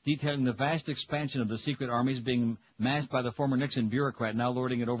Arkin, detailing the vast expansion of the secret armies being massed by the former Nixon bureaucrat now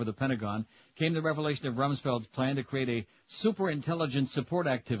lording it over the Pentagon, came the revelation of Rumsfeld's plan to create a superintelligence support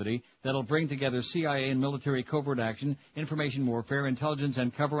activity that'll bring together CIA and military covert action, information warfare, intelligence,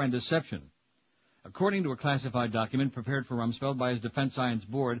 and cover and deception. According to a classified document prepared for Rumsfeld by his Defense Science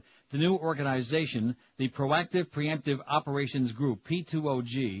Board, the new organization, the Proactive Preemptive Operations Group,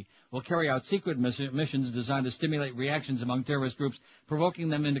 P2OG, will carry out secret missions designed to stimulate reactions among terrorist groups, provoking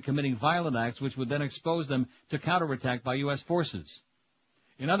them into committing violent acts which would then expose them to counterattack by U.S. forces.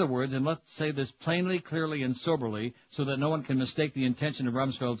 In other words, and let's say this plainly, clearly, and soberly, so that no one can mistake the intention of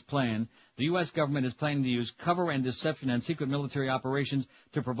Rumsfeld's plan, the U.S. government is planning to use cover and deception and secret military operations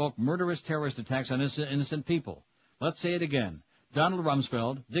to provoke murderous terrorist attacks on innocent people. Let's say it again. Donald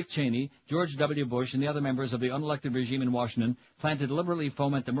Rumsfeld, Dick Cheney, George W. Bush, and the other members of the unelected regime in Washington plan to deliberately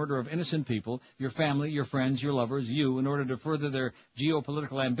foment the murder of innocent people, your family, your friends, your lovers, you, in order to further their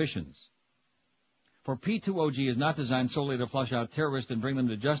geopolitical ambitions. For P2OG is not designed solely to flush out terrorists and bring them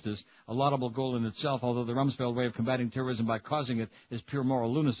to justice, a laudable goal in itself, although the Rumsfeld way of combating terrorism by causing it is pure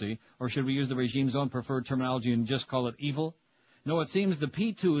moral lunacy, or should we use the regime's own preferred terminology and just call it evil? No, it seems the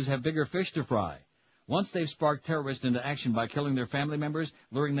P2s have bigger fish to fry. Once they've sparked terrorists into action by killing their family members,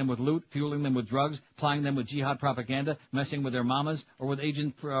 luring them with loot, fueling them with drugs, plying them with jihad propaganda, messing with their mamas, or with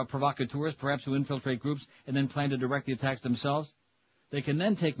agent provocateurs, perhaps who infiltrate groups and then plan to direct the attacks themselves, they can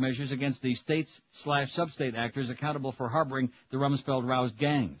then take measures against the states/sub-state actors accountable for harboring the Rumsfeld-roused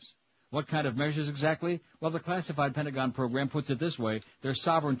gangs. What kind of measures exactly? Well, the classified Pentagon program puts it this way: their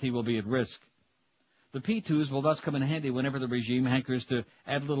sovereignty will be at risk. The P2s will thus come in handy whenever the regime hankers to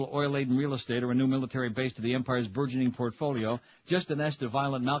add a little oil-laden real estate or a new military base to the empire's burgeoning portfolio, just a nest of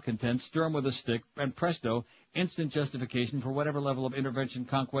violent malcontents, stir 'em with a stick, and presto, instant justification for whatever level of intervention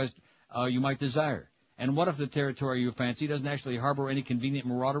conquest you might desire. And what if the territory you fancy doesn't actually harbor any convenient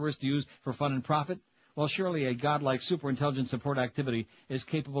marauders to use for fun and profit? Well, surely a godlike superintelligence support activity is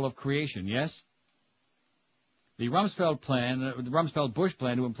capable of creation, yes? The Rumsfeld-Bush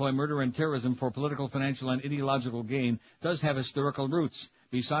plan to employ murder and terrorism for political, financial, and ideological gain does have historical roots.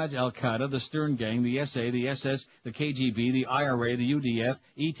 Besides Al-Qaeda, the Stern Gang, the SA, the SS, the KGB, the IRA, the UDF,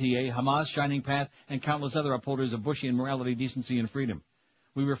 ETA, Hamas, Shining Path, and countless other upholders of Bushian morality, decency, and freedom.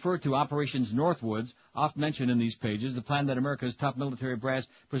 We refer to Operations Northwoods, oft mentioned in these pages, the plan that America's top military brass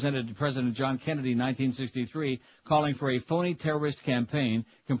presented to President John Kennedy in 1963, calling for a phony terrorist campaign,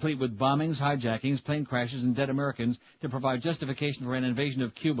 complete with bombings, hijackings, plane crashes, and dead Americans, to provide justification for an invasion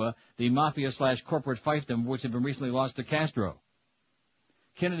of Cuba, the mafia/corporate fiefdom which had been recently lost to Castro.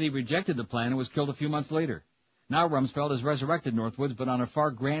 Kennedy rejected the plan and was killed a few months later. Now Rumsfeld has resurrected Northwoods, but on a far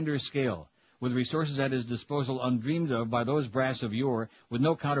grander scale, with resources at his disposal undreamed of by those brass of yore, with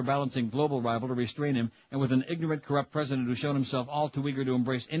no counterbalancing global rival to restrain him, and with an ignorant, corrupt president who's shown himself all too eager to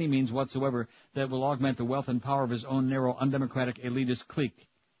embrace any means whatsoever that will augment the wealth and power of his own narrow, undemocratic, elitist clique.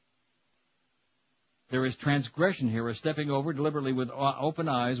 There is transgression here, a stepping over deliberately with open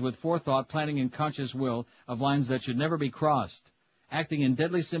eyes, with forethought, planning, and conscious will of lines that should never be crossed. Acting in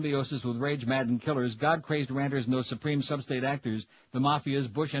deadly symbiosis with rage-maddened killers, God-crazed ranters, and those supreme sub-state actors, the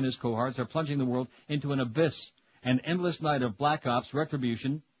mafias, Bush and his cohorts, are plunging the world into an abyss, an endless night of black ops,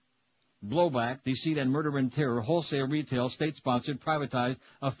 retribution, blowback, deceit, and murder and terror, wholesale retail, state-sponsored, privatized,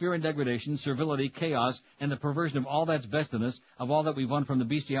 of fear and degradation, servility, chaos, and the perversion of all that's best in us, of all that we've won from the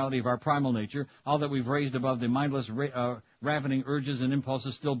bestiality of our primal nature, all that we've raised above the mindless, ravening urges and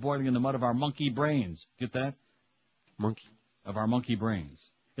impulses still boiling in the mud of our monkey brains. Get that? Monkey. Of our monkey brains.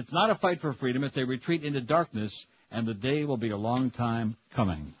 It's not a fight for freedom, it's a retreat into darkness, and the day will be a long time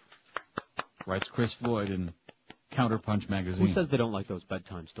coming. Writes Chris Floyd in Counterpunch magazine. Who says they don't like those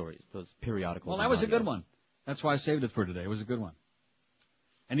bedtime stories, those periodicals? Well, that was a good one. That's why I saved it for today. It was a good one.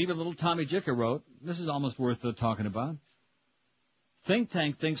 And even little Tommy Jicker wrote, this is almost worth talking about. Think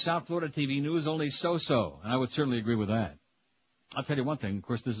Tank thinks South Florida TV news only so-so, and I would certainly agree with that. I'll tell you one thing. Of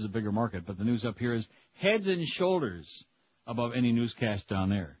course, this is a bigger market, but the news up here is heads and shoulders above any newscast down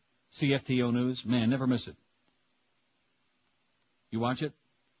there. CFTO News, man, never miss it. You watch it?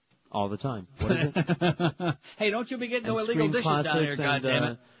 All the time. What is it? Hey, don't you be getting no illegal dishes down here,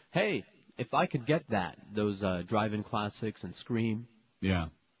 goddammit. Hey, if I could get that, those drive-in classics and Scream. Yeah.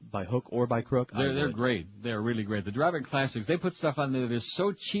 By hook or by crook. They're great. They're really great. The drive-in classics, they put stuff on there that is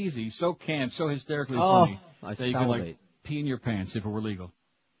so cheesy, so camp, so hysterically funny that you could, like, pee in your pants if it were legal.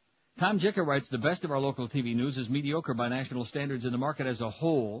 Tom Jicker writes, the best of our local TV news is mediocre by national standards, and the market as a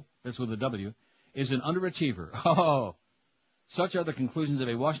whole, that's with a W, is an underachiever. Oh, such are the conclusions of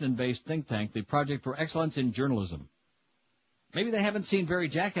a Washington-based think tank, the Project for Excellence in Journalism. Maybe they haven't seen Barry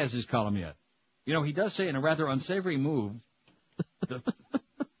Jackass's column yet. You know, he does say in a rather unsavory move,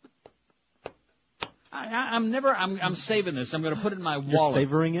 I'm saving this. I'm going to put it in my wallet. You're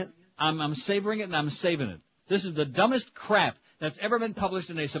savoring it? I'm savoring it and I'm saving it. This is the dumbest crap that's ever been published,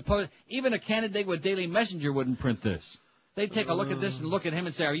 and they suppose even a candidate with Daily Messenger wouldn't print this. They'd take a look at this and look at him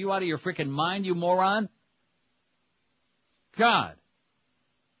and say, are you out of your freaking mind, you moron? God.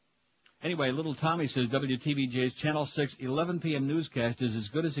 Anyway, little Tommy says WTVJ's Channel 6 11 p.m. newscast is as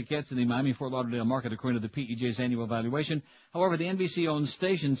good as it gets in the Miami-Fort Lauderdale market according to the PEJ's annual evaluation. However, the NBC-owned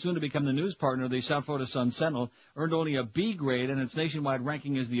station, soon to become the news partner of the South Florida Sun-Sentinel, earned only a B grade, and its nationwide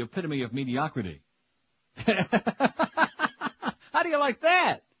ranking is the epitome of mediocrity. How do you like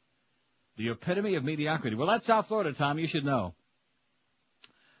that? The epitome of mediocrity. Well, that's South Florida, Tom. You should know.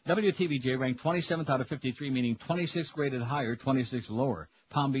 WTVJ ranked 27th out of 53, meaning 26 graded higher, 26 lower.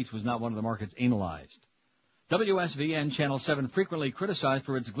 Palm Beach was not one of the markets analyzed. WSVN Channel 7, frequently criticized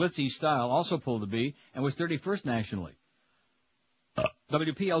for its glitzy style, also pulled a B and was 31st nationally.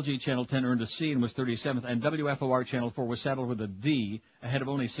 WPLG Channel 10 earned a C and was 37th, and WFOR Channel 4 was saddled with a D ahead of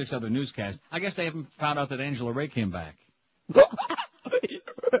only 6 other newscasts. I guess they haven't found out that Angela Ray came back.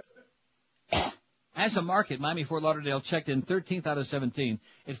 As a market, Miami-Fort Lauderdale checked in 13th out of 17.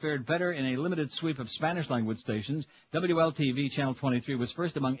 It fared better in a limited sweep of Spanish-language stations. WLTV Channel 23 was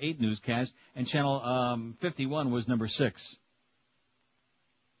first among 8 newscasts, and Channel 51 was number 6.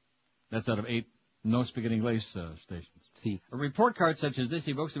 That's out of 8 no spaghetti inglés stations. See, a report card such as this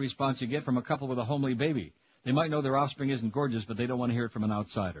evokes the response you get from a couple with a homely baby. They might know their offspring isn't gorgeous, but they don't want to hear it from an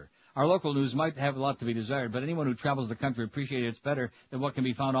outsider. Our local news might have a lot to be desired, but anyone who travels the country appreciates it better than what can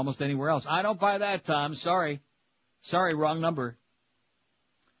be found almost anywhere else. I don't buy that, Tom. Sorry, wrong number.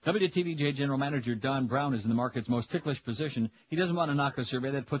 WTVJ General Manager Don Brown is in the market's most ticklish position. He doesn't want to knock a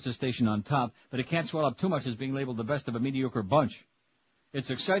survey that puts the station on top, but it can't swell up too much as being labeled the best of a mediocre bunch. It's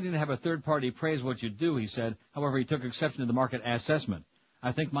exciting to have a third party praise what you do, he said. However, he took exception to the market assessment.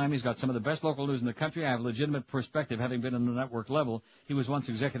 I think Miami's got some of the best local news in the country. I have legitimate perspective, having been on the network level. He was once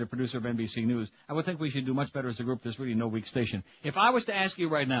executive producer of NBC News. I would think we should do much better as a group. There's really no weak station. If I was to ask you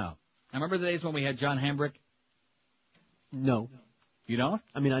right now, I remember the days when we had John Hambrick? No. You don't?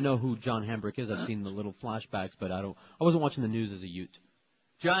 I mean, I know who John Hambrick is. I've seen the little flashbacks, but I wasn't watching the news as a Ute.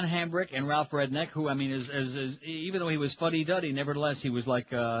 John Hambrick and Ralph Redneck, who, I mean, is even though he was fuddy-duddy, nevertheless, he was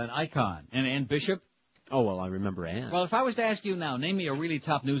like an icon. And Ann Bishop? Oh, well, I remember Ann. Well, if I was to ask you now, name me a really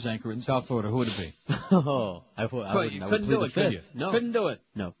top news anchor in South Florida, who would it be? I couldn't do it, could you? No. Couldn't do it.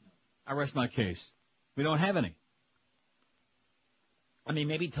 No. I rest my case. We don't have any. I mean,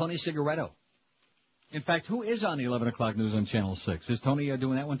 maybe Tony Cigaretto. In fact, who is on the 11 o'clock news on Channel 6? Is Tony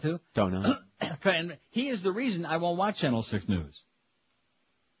doing that one too? Don't know. And he is the reason I won't watch Channel 6 news.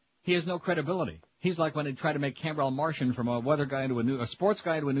 He has no credibility. He's like when they try to make Cambrell Martian from a weather guy into a sports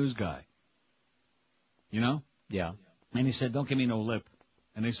guy into a news guy. You know? Yeah. And he said, don't give me no lip.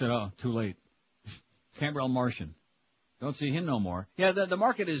 And they said, oh, too late. Cambrell Martian. Don't see him no more. Yeah, the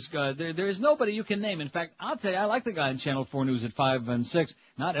market is, there is nobody you can name. In fact, I'll tell you, I like the guy on Channel 4 News at 5 and 6,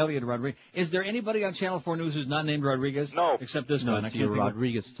 not Elliot Rodriguez. Is there anybody on Channel 4 News who's not named Rodriguez? No. Except this No, guy. it's your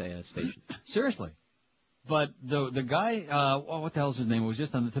Rodriguez station. Seriously. But the guy, what the hell's his name? It was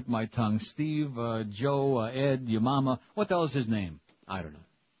just on the tip of my tongue. Steve, Joe, Ed, your mama. What the hell is his name? I don't know.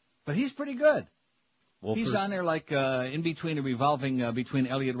 But he's pretty good. Wolford. He's on there like in between a revolving between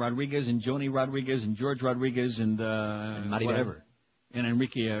Elliot Rodriguez and Joni Rodriguez and George Rodriguez and whatever. And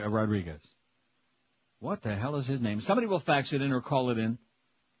Enrique Rodriguez. What the hell is his name? Somebody will fax it in or call it in.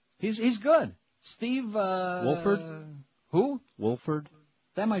 He's good. Steve Wolford? Who? Wolford?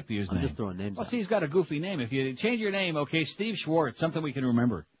 That might be his I'm name. just throwing names Well, out. see, he's got a goofy name. If you change your name, okay, Steve Schwartz, something we can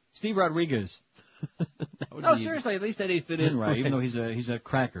remember. Steve Rodriguez. No, seriously, at least that he'd fit in right, even though he's a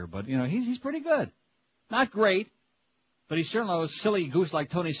cracker. But, you know, he's pretty good. Not great, but he's certainly a silly goose like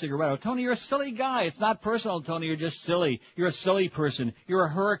Tony Cigaretto. Tony, you're a silly guy. It's not personal, Tony. You're just silly. You're a silly person. You're a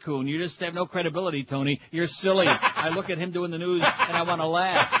hurricane. You just have no credibility, Tony. You're silly. I look at him doing the news, and I want to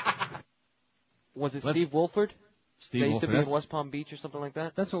laugh. Was it Steve Wolford? Steve They used to be Wolford. in West Palm Beach or something like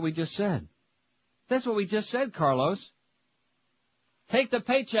that? That's what we just said. That's what we just said, Carlos. Take the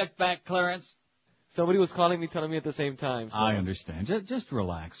paycheck back, Clarence. Somebody was calling me, telling me at the same time. So. I understand. Just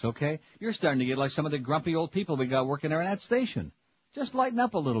relax, okay? You're starting to get like some of the grumpy old people we got working there in that station. Just lighten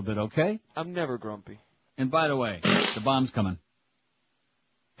up a little bit, okay? I'm never grumpy. And by the way, the bomb's coming.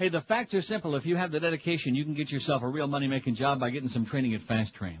 Hey, the facts are simple. If you have the dedication, you can get yourself a real money-making job by getting some training at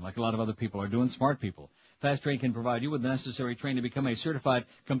Fast Train, like a lot of other people are doing, smart people. Fast Train can provide you with the necessary training to become a certified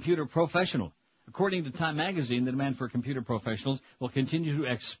computer professional. According to Time Magazine, the demand for computer professionals will continue to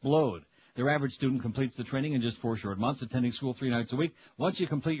explode. Their average student completes the training in just 4 short months, attending school 3 nights a week. Once you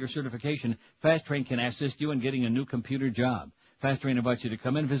complete your certification, Fast Train can assist you in getting a new computer job. Fast Train invites you to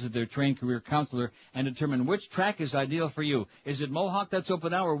come in, visit their trained career counselor, and determine which track is ideal for you. Is it Mohawk that's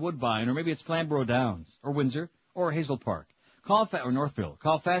open now, or Woodbine, or maybe it's Flamborough Downs, or Windsor, or Hazel Park? Or Northville.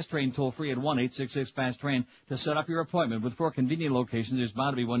 Call Fast Train toll-free at 1-866-FAST-TRAIN to set up your appointment. With 4 convenient locations, there's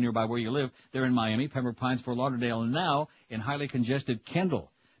bound to be one nearby where you live. They're in Miami, Pembroke Pines, Fort Lauderdale, and now in highly congested Kendall.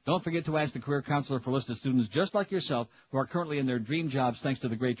 Don't forget to ask the career counselor for a list of students just like yourself who are currently in their dream jobs thanks to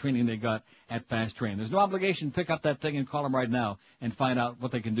the great training they got at Fast Train. There's no obligation. Pick up that thing and call them right now and find out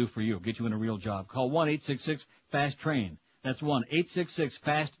what they can do for you, get you in a real job. Call 1-866-FAST-TRAIN. That's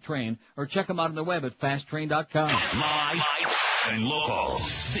 1-866-FAST-TRAIN, or check them out on the web at fasttrain.com. Live and local.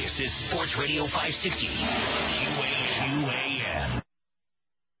 This is Sports Radio 560. QAM.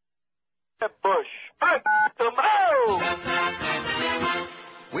 Bush.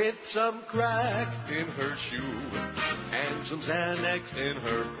 With some crack in her shoe and some Xanax in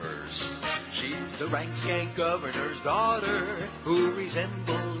her purse, she's the rank skank governor's daughter who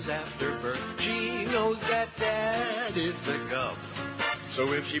resembles Afterbirth. She knows that dad is the gov,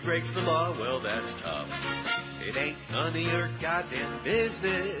 so if she breaks the law, well, that's tough. It ain't none of your goddamn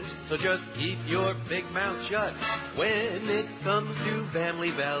business, so just keep your big mouth shut when it comes to family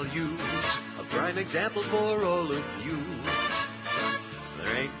values. A prime example for all of you.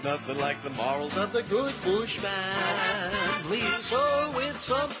 There ain't nothing like the morals of the good bush family. So with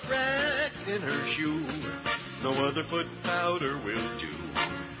some crack in her shoe, no other foot powder will do.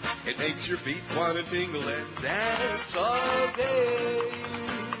 It makes your feet want to tingle and dance all day.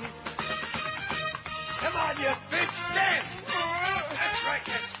 Come on, you bitch, dance! That's right,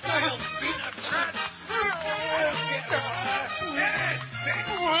 that style beat a trot. Dance, bitch!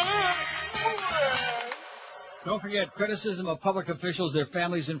 Don't forget, criticism of public officials, their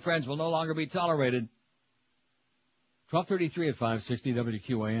families, and friends will no longer be tolerated. 12:33 at 560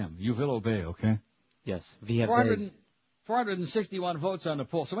 WQAM. You will obey, okay? Yes, via Bez. 461 votes on the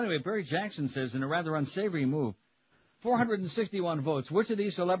poll. So anyway, Barry Jackson says, in a rather unsavory move, 461 votes. Which of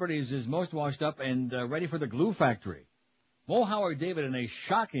these celebrities is most washed up and ready for the glue factory? Mo Howard David, in a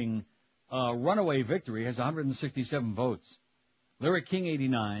shocking runaway victory, has 167 votes. Larry King,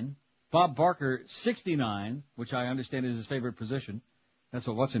 89. Bob Barker, 69, which I understand is his favorite position. That's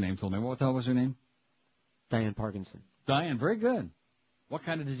what what's her name told me. What the hell was her name? Diane Parkinson. Diane, very good. What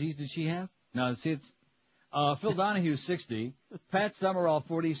kind of disease did she have? No, see, it's Phil Donahue, 60. Pat Summerall,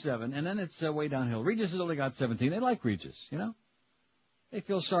 47. And then it's way downhill. Regis has only got 17. They like Regis, you know? They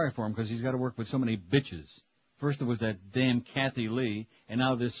feel sorry for him because he's got to work with so many bitches. First it was that damn Kathy Lee, and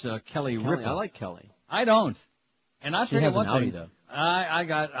now this Kelly Ripa. I like Kelly. I don't. And I'll tell you one thing. Though.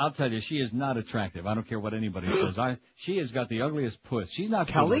 I'll tell you, she is not attractive. I don't care what anybody says. She has got the ugliest puss. She's not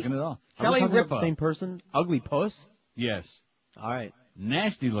Kelly looking at all. Are Kelly we talking about Ripa. the same person? Ugly puss? Yes. All right.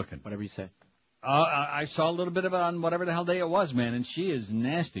 Nasty looking. Whatever you say. I saw a little bit of it on whatever the hell day it was, man, and she is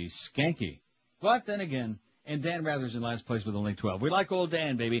nasty, skanky. But then again, and Dan Rather's in last place with only 12. We like old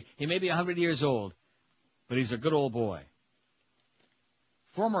Dan, baby. He may be 100 years old, but he's a good old boy.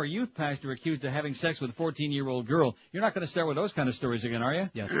 Former youth pastor accused of having sex with a 14-year-old girl. You're not going to start with those kind of stories again, are you?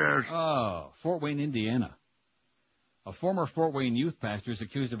 Yes. Oh, Fort Wayne, Indiana. A former Fort Wayne youth pastor is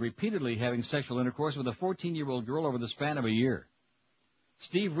accused of repeatedly having sexual intercourse with a 14-year-old girl over the span of a year.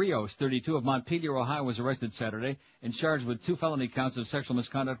 Steve Rios, 32, of Montpelier, Ohio, was arrested Saturday and charged with 2 felony counts of sexual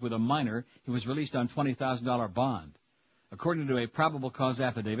misconduct with a minor. He was released on $20,000 bond. According to a probable cause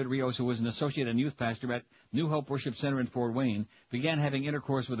affidavit, Rios, who was an associate and youth pastor at New Hope Worship Center in Fort Wayne, began having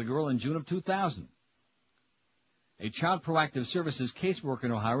intercourse with a girl in June of 2000. A Child Proactive Services caseworker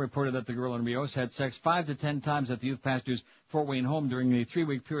in Ohio reported that the girl and Rios had sex 5 to 10 times at the youth pastor's Fort Wayne home during a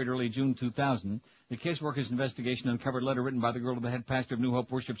 3-week period early June 2000. The caseworker's investigation uncovered a letter written by the girl to the head pastor of New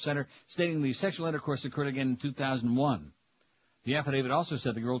Hope Worship Center stating the sexual intercourse occurred again in 2001. The affidavit also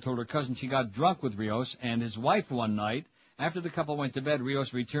said the girl told her cousin she got drunk with Rios and his wife one night. After the couple went to bed,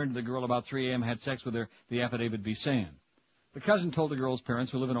 Rios returned to the girl about 3 a.m. had sex with her, the affidavit be saying. The cousin told the girl's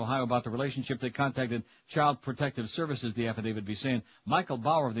parents, who live in Ohio, about the relationship. They contacted Child Protective Services, the affidavit be saying. Michael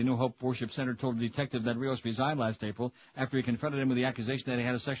Bauer of the New Hope Worship Center told the detective that Rios resigned last April after he confronted him with the accusation that he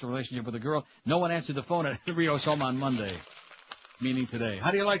had a sexual relationship with a girl. No one answered the phone at Rios' home on Monday, meaning today.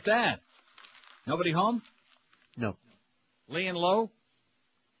 How do you like that? Nobody home? No. Laying low?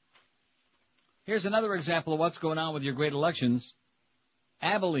 Here's another example of what's going on with your great elections.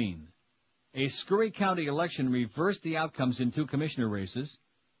 Abilene. A Scurry County election reversed the outcomes in 2 commissioner races.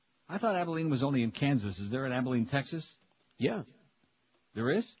 I thought Abilene was only in Kansas. Is there in Abilene, Texas? Yeah. There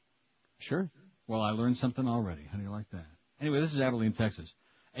is? Sure. Well, I learned something already. How do you like that? Anyway, this is Abilene, Texas.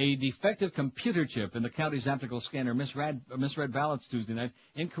 A defective computer chip in the county's optical scanner misread ballots Tuesday night,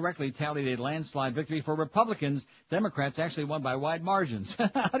 incorrectly tallied a landslide victory for Republicans. Democrats actually won by wide margins.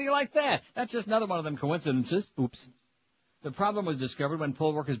 How do you like that? That's just another one of them coincidences. Oops. The problem was discovered when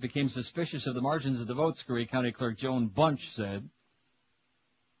poll workers became suspicious of the margins of the vote, Scurry County Clerk Joan Bunch said.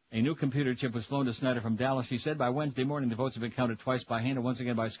 A new computer chip was flown to Snyder from Dallas. She said by Wednesday morning the votes have been counted twice by hand and once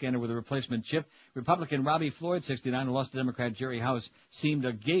again by scanner with a replacement chip. Republican Robbie Floyd, 69, who lost to Democrat Jerry House, seemed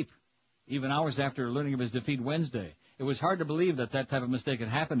agape even hours after learning of his defeat Wednesday. It was hard to believe that type of mistake had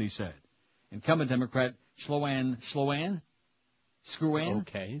happened, he said. Incumbent Democrat Scroanne?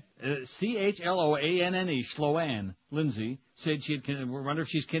 Okay. Chloanne, Scroanne Lindsay, said wonder if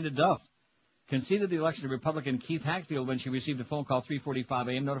she's kin to Duff. Conceded the election to Republican Keith Hackfield when she received a phone call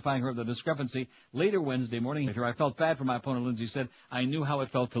 3:45 a.m. notifying her of the discrepancy. Later Wednesday morning, I felt bad for my opponent, Lindsay said. I knew how it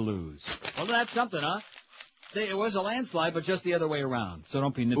felt to lose. Well, that's something, huh? It was a landslide, but just the other way around. So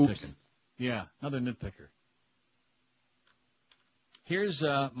don't be nitpicking. Oops. Yeah, another nitpicker. Here's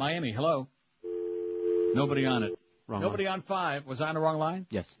Miami. Hello. Nobody on it. Wrong Nobody line. on 5. Was I on the wrong line?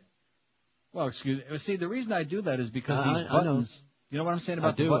 Yes. Well, excuse me. See, the reason I do that is because these I know. buttons, you know what I'm saying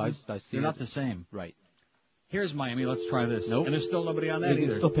about I the do. buttons? I see They're it. not the same. Right. Here's Miami. Let's try this. Nope. And there's still nobody on that You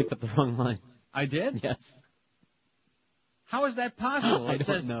either. still picked up the wrong line. I did? Yes. How is that possible? I It don't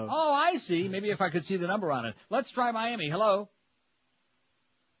says, know. oh, I see. Maybe if I could see the number on it. Let's try Miami. Hello.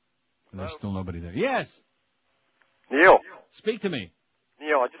 There's still nobody there. Yes. Neil. Speak to me.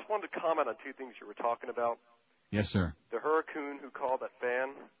 Neil, I just wanted to comment on 2 things you were talking about. Yes, sir. The Hurricane who called that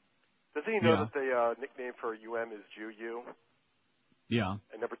fan. Does he know Yeah. that the nickname for UM is Jew? Yeah.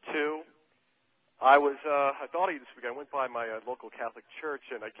 And number 2, I thought of you this week. I went by my local Catholic church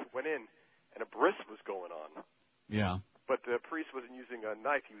and I went in, and a bris was going on. Yeah. But the priest wasn't using a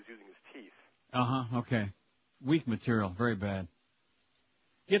knife; he was using his teeth. Uh-huh. Okay. Weak material. Very bad.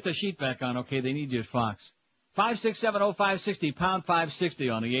 Get the sheet back on, okay? They need you at Fox. 5670560, pound 560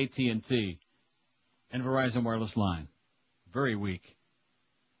 on the AT&T and Verizon wireless line. Very weak.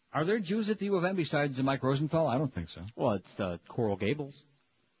 Are there Jews at the U of M besides Mike Rosenthal? I don't think so. Well, it's Coral Gables.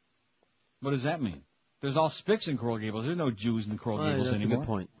 What does that mean? There's all Spicks in Coral Gables. There's no Jews in Coral Gables that's anymore. a good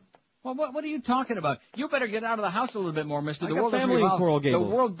point. Well, what are you talking about? You better get out of the house a little bit more, mister. I got doesn't family in Coral the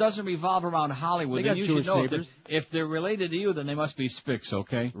Gables. world doesn't revolve around Hollywood. They got and you Jewish should know neighbors. if they're related to you, then they must be Spicks,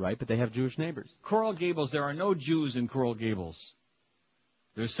 okay? Right, but they have Jewish neighbors. Coral Gables, there are no Jews in Coral Gables.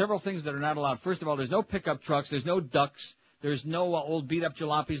 There's several things that are not allowed. First of all, there's no pickup trucks, there's no ducks, there's no old beat-up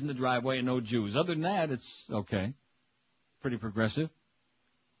jalopies in the driveway, and no Jews. Other than that, it's okay. Pretty progressive.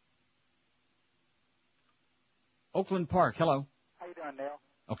 Oakland Park, hello. How you doing, Neil?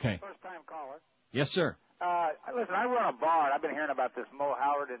 Okay. First time caller. Yes, sir. Listen, I run a bar, and I've been hearing about this Mo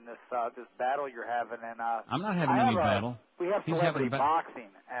Howard and this battle you're having, and I'm not having any battle. We have He's celebrity having boxing,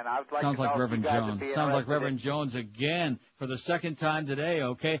 and I would like Sounds to know like if Reverend you guys Jones. would be Sounds like interested Reverend Jones again for the second time today,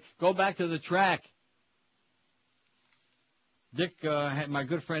 okay? Go back to the track. Dick, my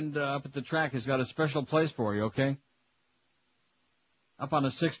good friend up at the track has got a special place for you, okay? Up on the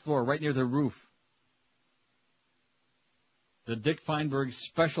 6th floor, right near the roof. The Dick Feinberg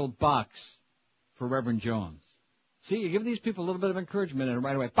special box for Reverend Jones. See, you give these people a little bit of encouragement and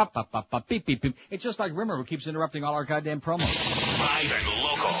right away, pop, pop, pop, pop, beep, beep, beep. It's just like Rimmer who keeps interrupting all our goddamn promos. Live and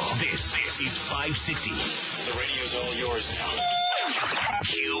local. This is 560. The radio's all yours now.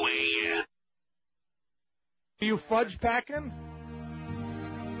 QAM. Are you fudge packing?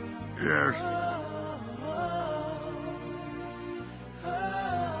 Yes.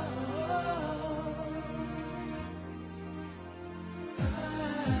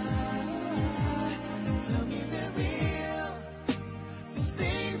 Tell me they're real. These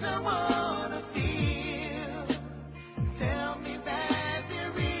things I wanna feel. Tell me that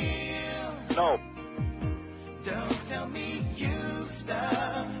they're real. No. Don't tell me you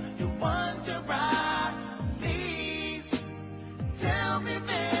stop. You wonder why. Please tell me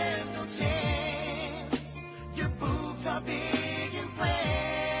there's no chance. Your boobs are big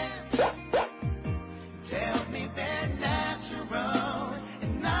implants. Tell me they're natural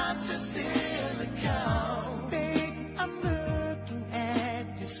and not just silicone. Babe, I'm looking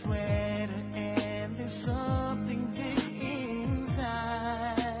at your sweater and there's something big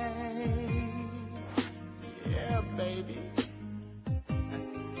inside. Yeah, baby.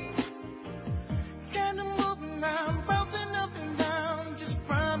 Kinda moving around, bouncing up and down. Just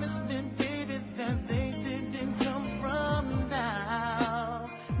promise me, baby, that they didn't come from now.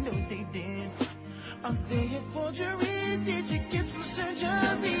 No, they didn't. Are they a forgery? Did you get some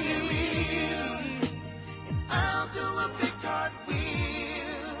surgery? And I'll do a big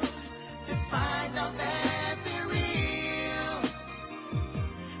cartwheel to find out that they're real.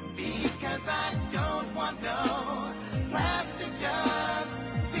 Because I don't want no plastic jugs,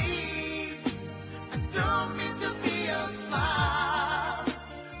 please. I don't mean to be a slob,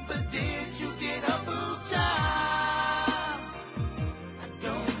 but did you get a boob job? I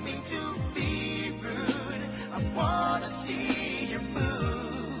don't mean to be rude. I wanna see your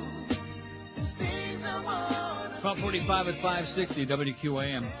boobs. There's things I wanna 12:45 at 560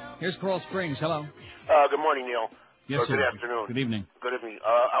 WQAM. Here's Coral Springs. Hello. Good morning, Neil. Yes, Or sir. Good afternoon. Good evening. Good evening.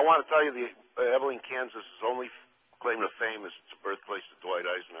 I want to tell you the Abilene, Kansas' only claim to fame is its birthplace of Dwight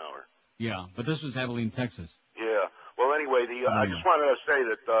Eisenhower. Yeah, but this was Abilene, Texas. Yeah. Well, anyway, I just wanted to say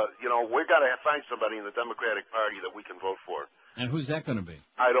that, we've got to find somebody in the Democratic Party that we can vote for. And who's that going to be?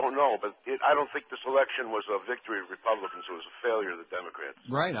 I don't know, but I don't think this election was a victory of Republicans. It was a failure of the Democrats.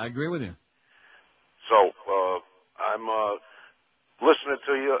 Right, I agree with you. So, I'm listening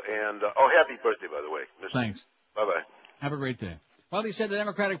to you, and, happy birthday, by the way. Thanks. Bye-bye. Have a great day. Well, he said the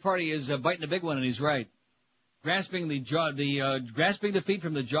Democratic Party is biting a big one, and he's right. Grasping defeat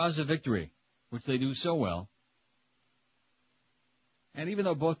from the jaws of victory, which they do so well. And even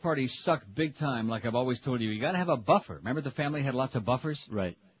though both parties suck big time, like I've always told you got to have a buffer. Remember the family had lots of buffers?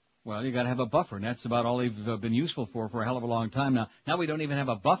 Right. Well, you got to have a buffer, and that's about all they've been useful for a hell of a long time now. Now we don't even have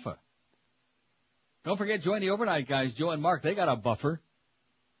a buffer. Don't forget, join the overnight guys, Joe and Mark. They got a buffer.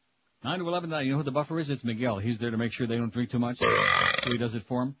 9 to 11 tonight. You know who the buffer is? It's Miguel. He's there to make sure they don't drink too much, so he does it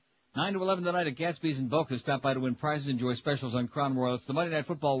for them. 9 to 11 tonight at Gatsby's in Boca. Stop by to win prizes, enjoy specials on Crown Royal. It's the Monday Night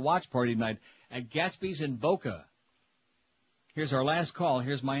Football watch party tonight at Gatsby's in Boca. Here's our last call.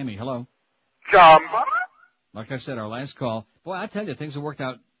 Here's Miami. Hello. Jamba? Like I said, our last call. Boy, I tell you, things have worked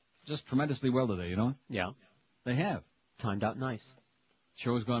out just tremendously well today, you know? Yeah. They have. Timed out nice.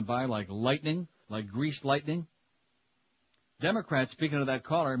 Show's gone by like lightning, like greased lightning. Democrats, speaking of that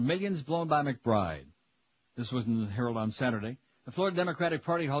caller, millions blown by McBride. This was in the Herald on Saturday. The Florida Democratic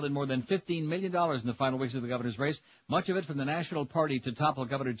Party hauled in more than $15 million in the final weeks of the governor's race, much of it from the National Party to topple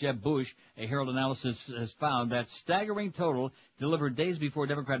Governor Jeb Bush. A Herald analysis has found that staggering total, delivered days before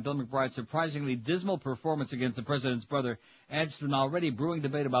Democrat Bill McBride's surprisingly dismal performance against the president's brother, adds to an already brewing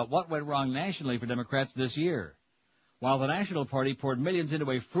debate about what went wrong nationally for Democrats this year. While the National Party poured millions into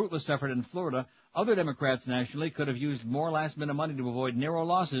a fruitless effort in Florida, other Democrats nationally could have used more last-minute money to avoid narrow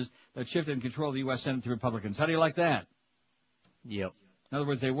losses that shifted control of the U.S. Senate to Republicans. How do you like that? Yep. In other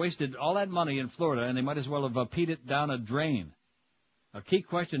words, they wasted all that money in Florida, and they might as well have peed it down a drain. A key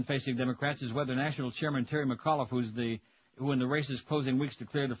question facing Democrats is whether National Chairman Terry McAuliffe, who in the race's closing weeks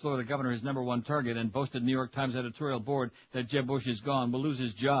declared the Florida governor his number one target and boasted New York Times editorial board that Jeb Bush is gone, will lose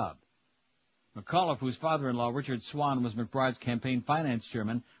his job. McAuliffe, whose father-in-law, Richard Swan, was McBride's campaign finance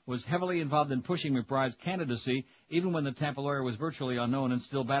chairman, was heavily involved in pushing McBride's candidacy, even when the Tampa lawyer was virtually unknown and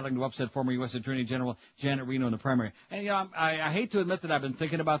still battling to upset former U.S. Attorney General Janet Reno in the primary. And, I hate to admit that I've been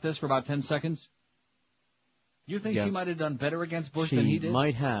thinking about this for about 10 seconds. You think she might have done better against Bush than he did? She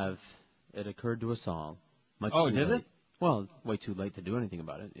might have. It occurred to us all. Did it? Well, way too late to do anything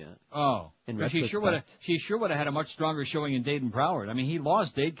about it, yeah. Oh. She sure would have had a much stronger showing in Dade and Broward. I mean, he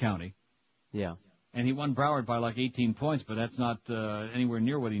lost Dade County. Yeah. And he won Broward by like 18 points, but that's not anywhere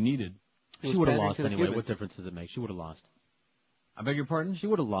near what he needed. She would have lost anyway. What difference does it make? She would have lost. I beg your pardon? She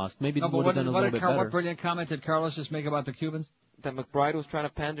would have lost. Maybe no, would have done a little bit better. What brilliant comment did Carlos just make about the Cubans? that McBride was trying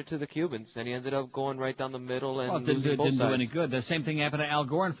to pander to the Cubans, and he ended up going right down the middle and Well, it losing both didn't do sides. any good. The same thing happened to Al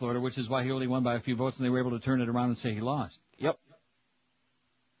Gore in Florida, which is why he only won by a few votes, and they were able to turn it around and say he lost. Yep.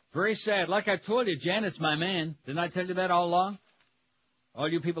 Very sad. Like I told you, Janet's my man. Didn't I tell you that all along? All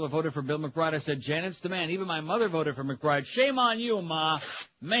you people that voted for Bill McBride, I said, Janet's the man. Even my mother voted for McBride. Shame on you, Ma.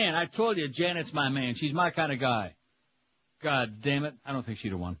 Man, I told you, Janet's my man. She's my kind of guy. God damn it. I don't think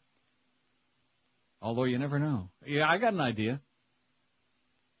she'd have won. Although you never know. Yeah, I got an idea.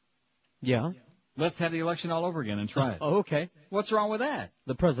 Yeah. Let's have the election all over again and try it. Oh, okay. What's wrong with that?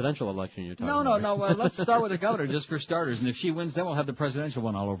 The presidential election you're talking No. about. Let's start with the governor just for starters. And if she wins, then we'll have the presidential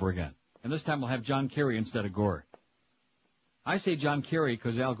one all over again. And this time we'll have John Kerry instead of Gore. I say John Kerry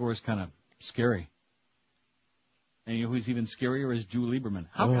because Al Gore's kind of scary. And you know who's even scarier is Drew Lieberman.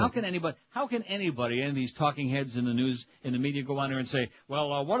 How can anybody, any of these talking heads in the news, in the media, go on there and say,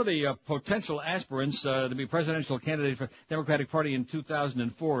 well, one of the potential aspirants to be presidential candidate for Democratic Party in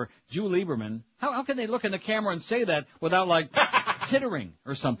 2004, Drew Lieberman, how can they look in the camera and say that without, like, tittering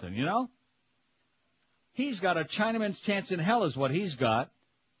or something, you know? He's got a Chinaman's chance in hell is what he's got.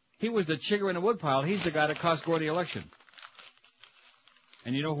 He was the chigger in the woodpile. He's the guy that cost Gore the election.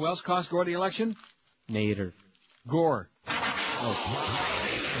 And you know who else cost Gore the election? Nader. Gore.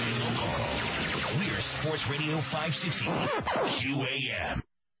 We're Sports Radio 560 QAM.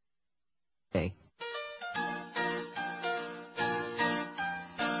 Hey.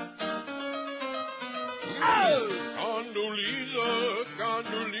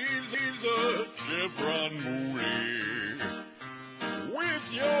 Condoleezza, Chevron Mooley. With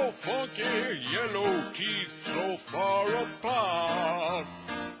your funky yellow teeth so far apart.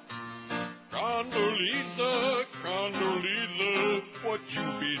 Condoleezza, what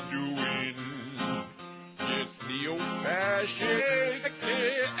you be doing? It's the old-fashioned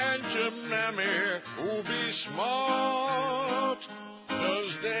and your mammy who be smart.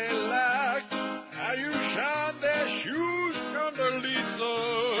 Does they like how you shine their shoes,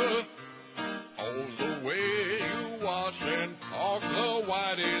 Condoleezza? All the way you wash and park the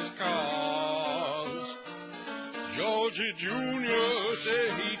whitest cars. Georgie Jr. say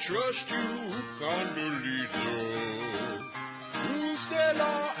he trusts you, Condoleezza. You sell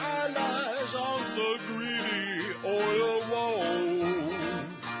our allies on the greedy oil wall.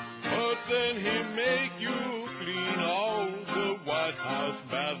 But then he make you clean all the White House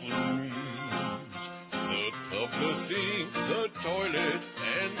bathrooms. The tub, the sink, the toilet,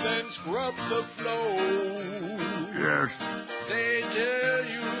 and then scrub the floor. Yes. They tell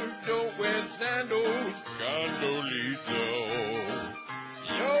you don't wear sandals, Condoleezza.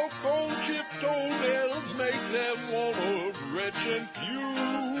 Your cold chip toenails make them wanna retch and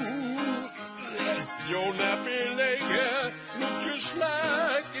puke. Your nappy leg hair look just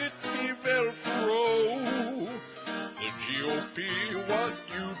like it be Velcro. The GOP want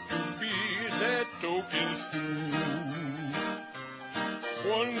you to be their token stew.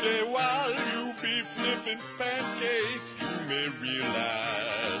 One day while you be flipping pancakes, you may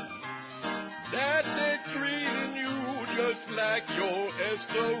realize that they're treating you just like your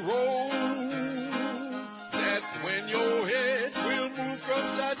Esther Roll. That's when your head will move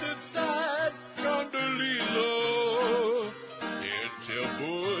from side to side, Condoleezza. Yeah, tell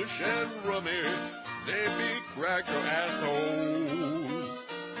Bush and Rummy they be cracker assholes.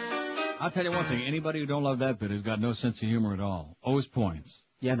 I'll tell you one thing. Anybody who don't love that bit has got no sense of humor at all. O's points.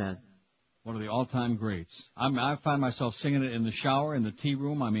 Yeah, man. One of the all-time greats. I find myself singing it in the shower, in the tea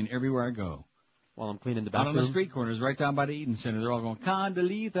room, everywhere I go. While I'm cleaning the Out bathroom. on the street corners, right down by the Eden Center. They're all going,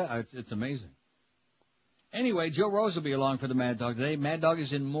 Condoleezza. It's amazing. Anyway, Joe Rose will be along for the Mad Dog today. Mad Dog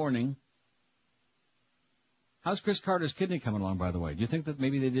is in mourning. How's Chris Carter's kidney coming along, by the way? Do you think that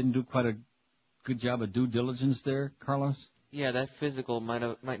maybe they didn't do quite a good job of due diligence there, Carlos? Yeah, that physical might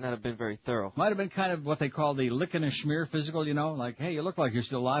not have been very thorough. Might have been kind of what they call the lick and a schmear physical, you know, like, hey, you look like you're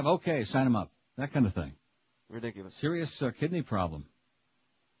still alive. Okay, sign him up. That kind of thing. Ridiculous. Serious kidney problem.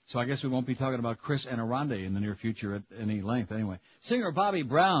 So I guess we won't be talking about Chris and Arande in the near future at any length anyway. Singer Bobby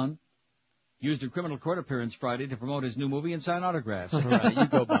Brown used a criminal court appearance Friday to promote his new movie and sign autographs. Right, you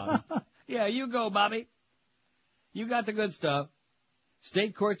go, Bobby. Yeah, you go, Bobby. You got the good stuff.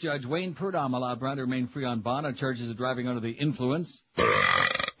 State Court Judge Wayne Purdom allowed Brown to remain free on bond on charges of driving under the influence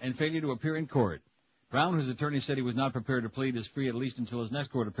and failure to appear in court. Brown, whose attorney said he was not prepared to plead, is free at least until his next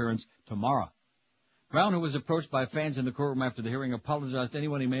court appearance tomorrow. Brown, who was approached by fans in the courtroom after the hearing, apologized to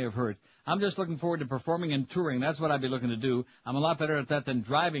anyone he may have hurt. I'm just looking forward to performing and touring. That's what I'd be looking to do. I'm a lot better at that than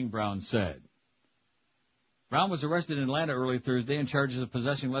driving, Brown said. Brown was arrested in Atlanta early Thursday on charges of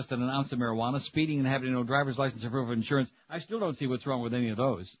possessing less than an ounce of marijuana, speeding and having no driver's license or proof of insurance. I still don't see what's wrong with any of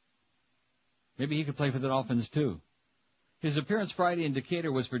those. Maybe he could play for the Dolphins, too. His appearance Friday in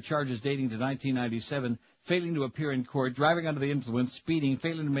Decatur was for charges dating to 1997, failing to appear in court, driving under the influence, speeding,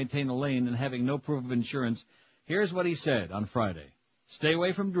 failing to maintain a lane, and having no proof of insurance. Here's what he said on Friday. Stay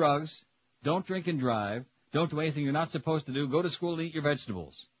away from drugs. Don't drink and drive. Don't do anything you're not supposed to do. Go to school and eat your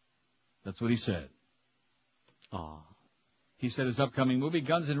vegetables. That's what he said. Aw. He said his upcoming movie,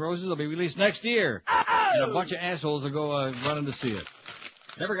 Guns N' Roses, will be released next year. And a bunch of assholes will go running to see it.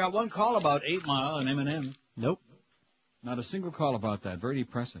 Never got one call about 8 Mile and Eminem. Nope. Not a single call about that. Very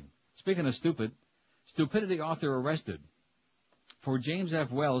depressing. Speaking of stupid, Stupidity author arrested. For James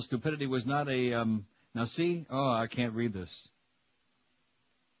F. Wells, stupidity was not a, now see? Oh, I can't read this.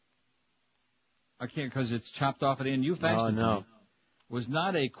 I can't because it's chopped off at the end. You faxed it to me. Was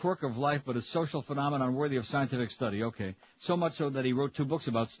not a quirk of life, but a social phenomenon worthy of scientific study. Okay. So much so that he wrote 2 books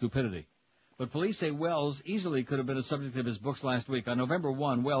about stupidity. But police say Wells easily could have been a subject of his books last week. On November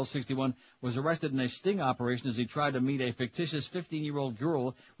 1, Wells, 61, was arrested in a sting operation as he tried to meet a fictitious 15-year-old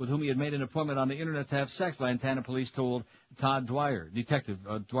girl with whom he had made an appointment on the Internet to have sex, Lantana police told Todd Dwyer. Detective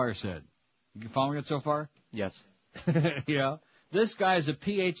Dwyer said. You following it so far? Yes. Yeah. This guy is a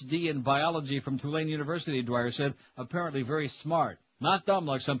Ph.D. in biology from Tulane University, Dwyer said. Apparently very smart. Not dumb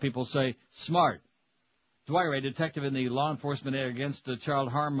like some people say. Smart. Dwyer, a detective in the Law Enforcement Against the Child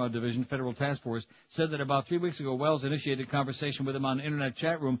Harm Division Federal Task Force, said that about 3 weeks ago Wells initiated conversation with him on an Internet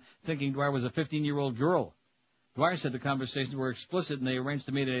chat room, thinking Dwyer was a 15-year-old girl. Dwyer said the conversations were explicit and they arranged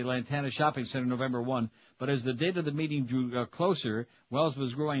to meet at a Lantana shopping center November 1. But as the date of the meeting drew closer, Wells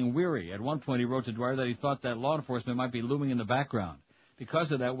was growing weary. At one point he wrote to Dwyer that he thought that law enforcement might be looming in the background.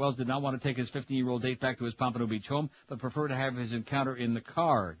 Because of that, Wells did not want to take his 15-year-old date back to his Pompano Beach home, but preferred to have his encounter in the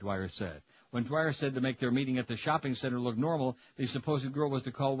car, Dwyer said. When Dwyer said to make their meeting at the shopping center look normal, the supposed girl was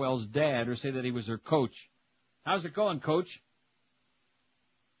to call Wells dad or say that he was her coach. How's it going, coach?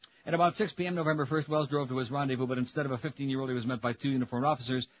 At about 6 p.m. November 1st, Wells drove to his rendezvous, but instead of a 15-year-old, he was met by 2 uniformed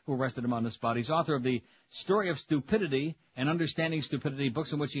officers who arrested him on the spot. He's author of The Story of Stupidity and Understanding Stupidity,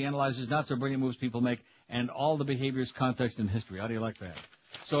 books in which he analyzes not-so-brilliant moves people make and all the behaviors, context, and history. How do you like that?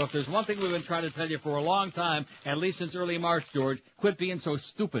 So if there's one thing we've been trying to tell you for a long time, at least since early March, George, quit being so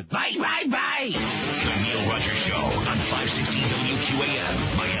stupid. Bye, bye, bye! The Neil Rogers Show on 560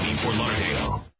 WQAM, Miami, Fort Lauderdale.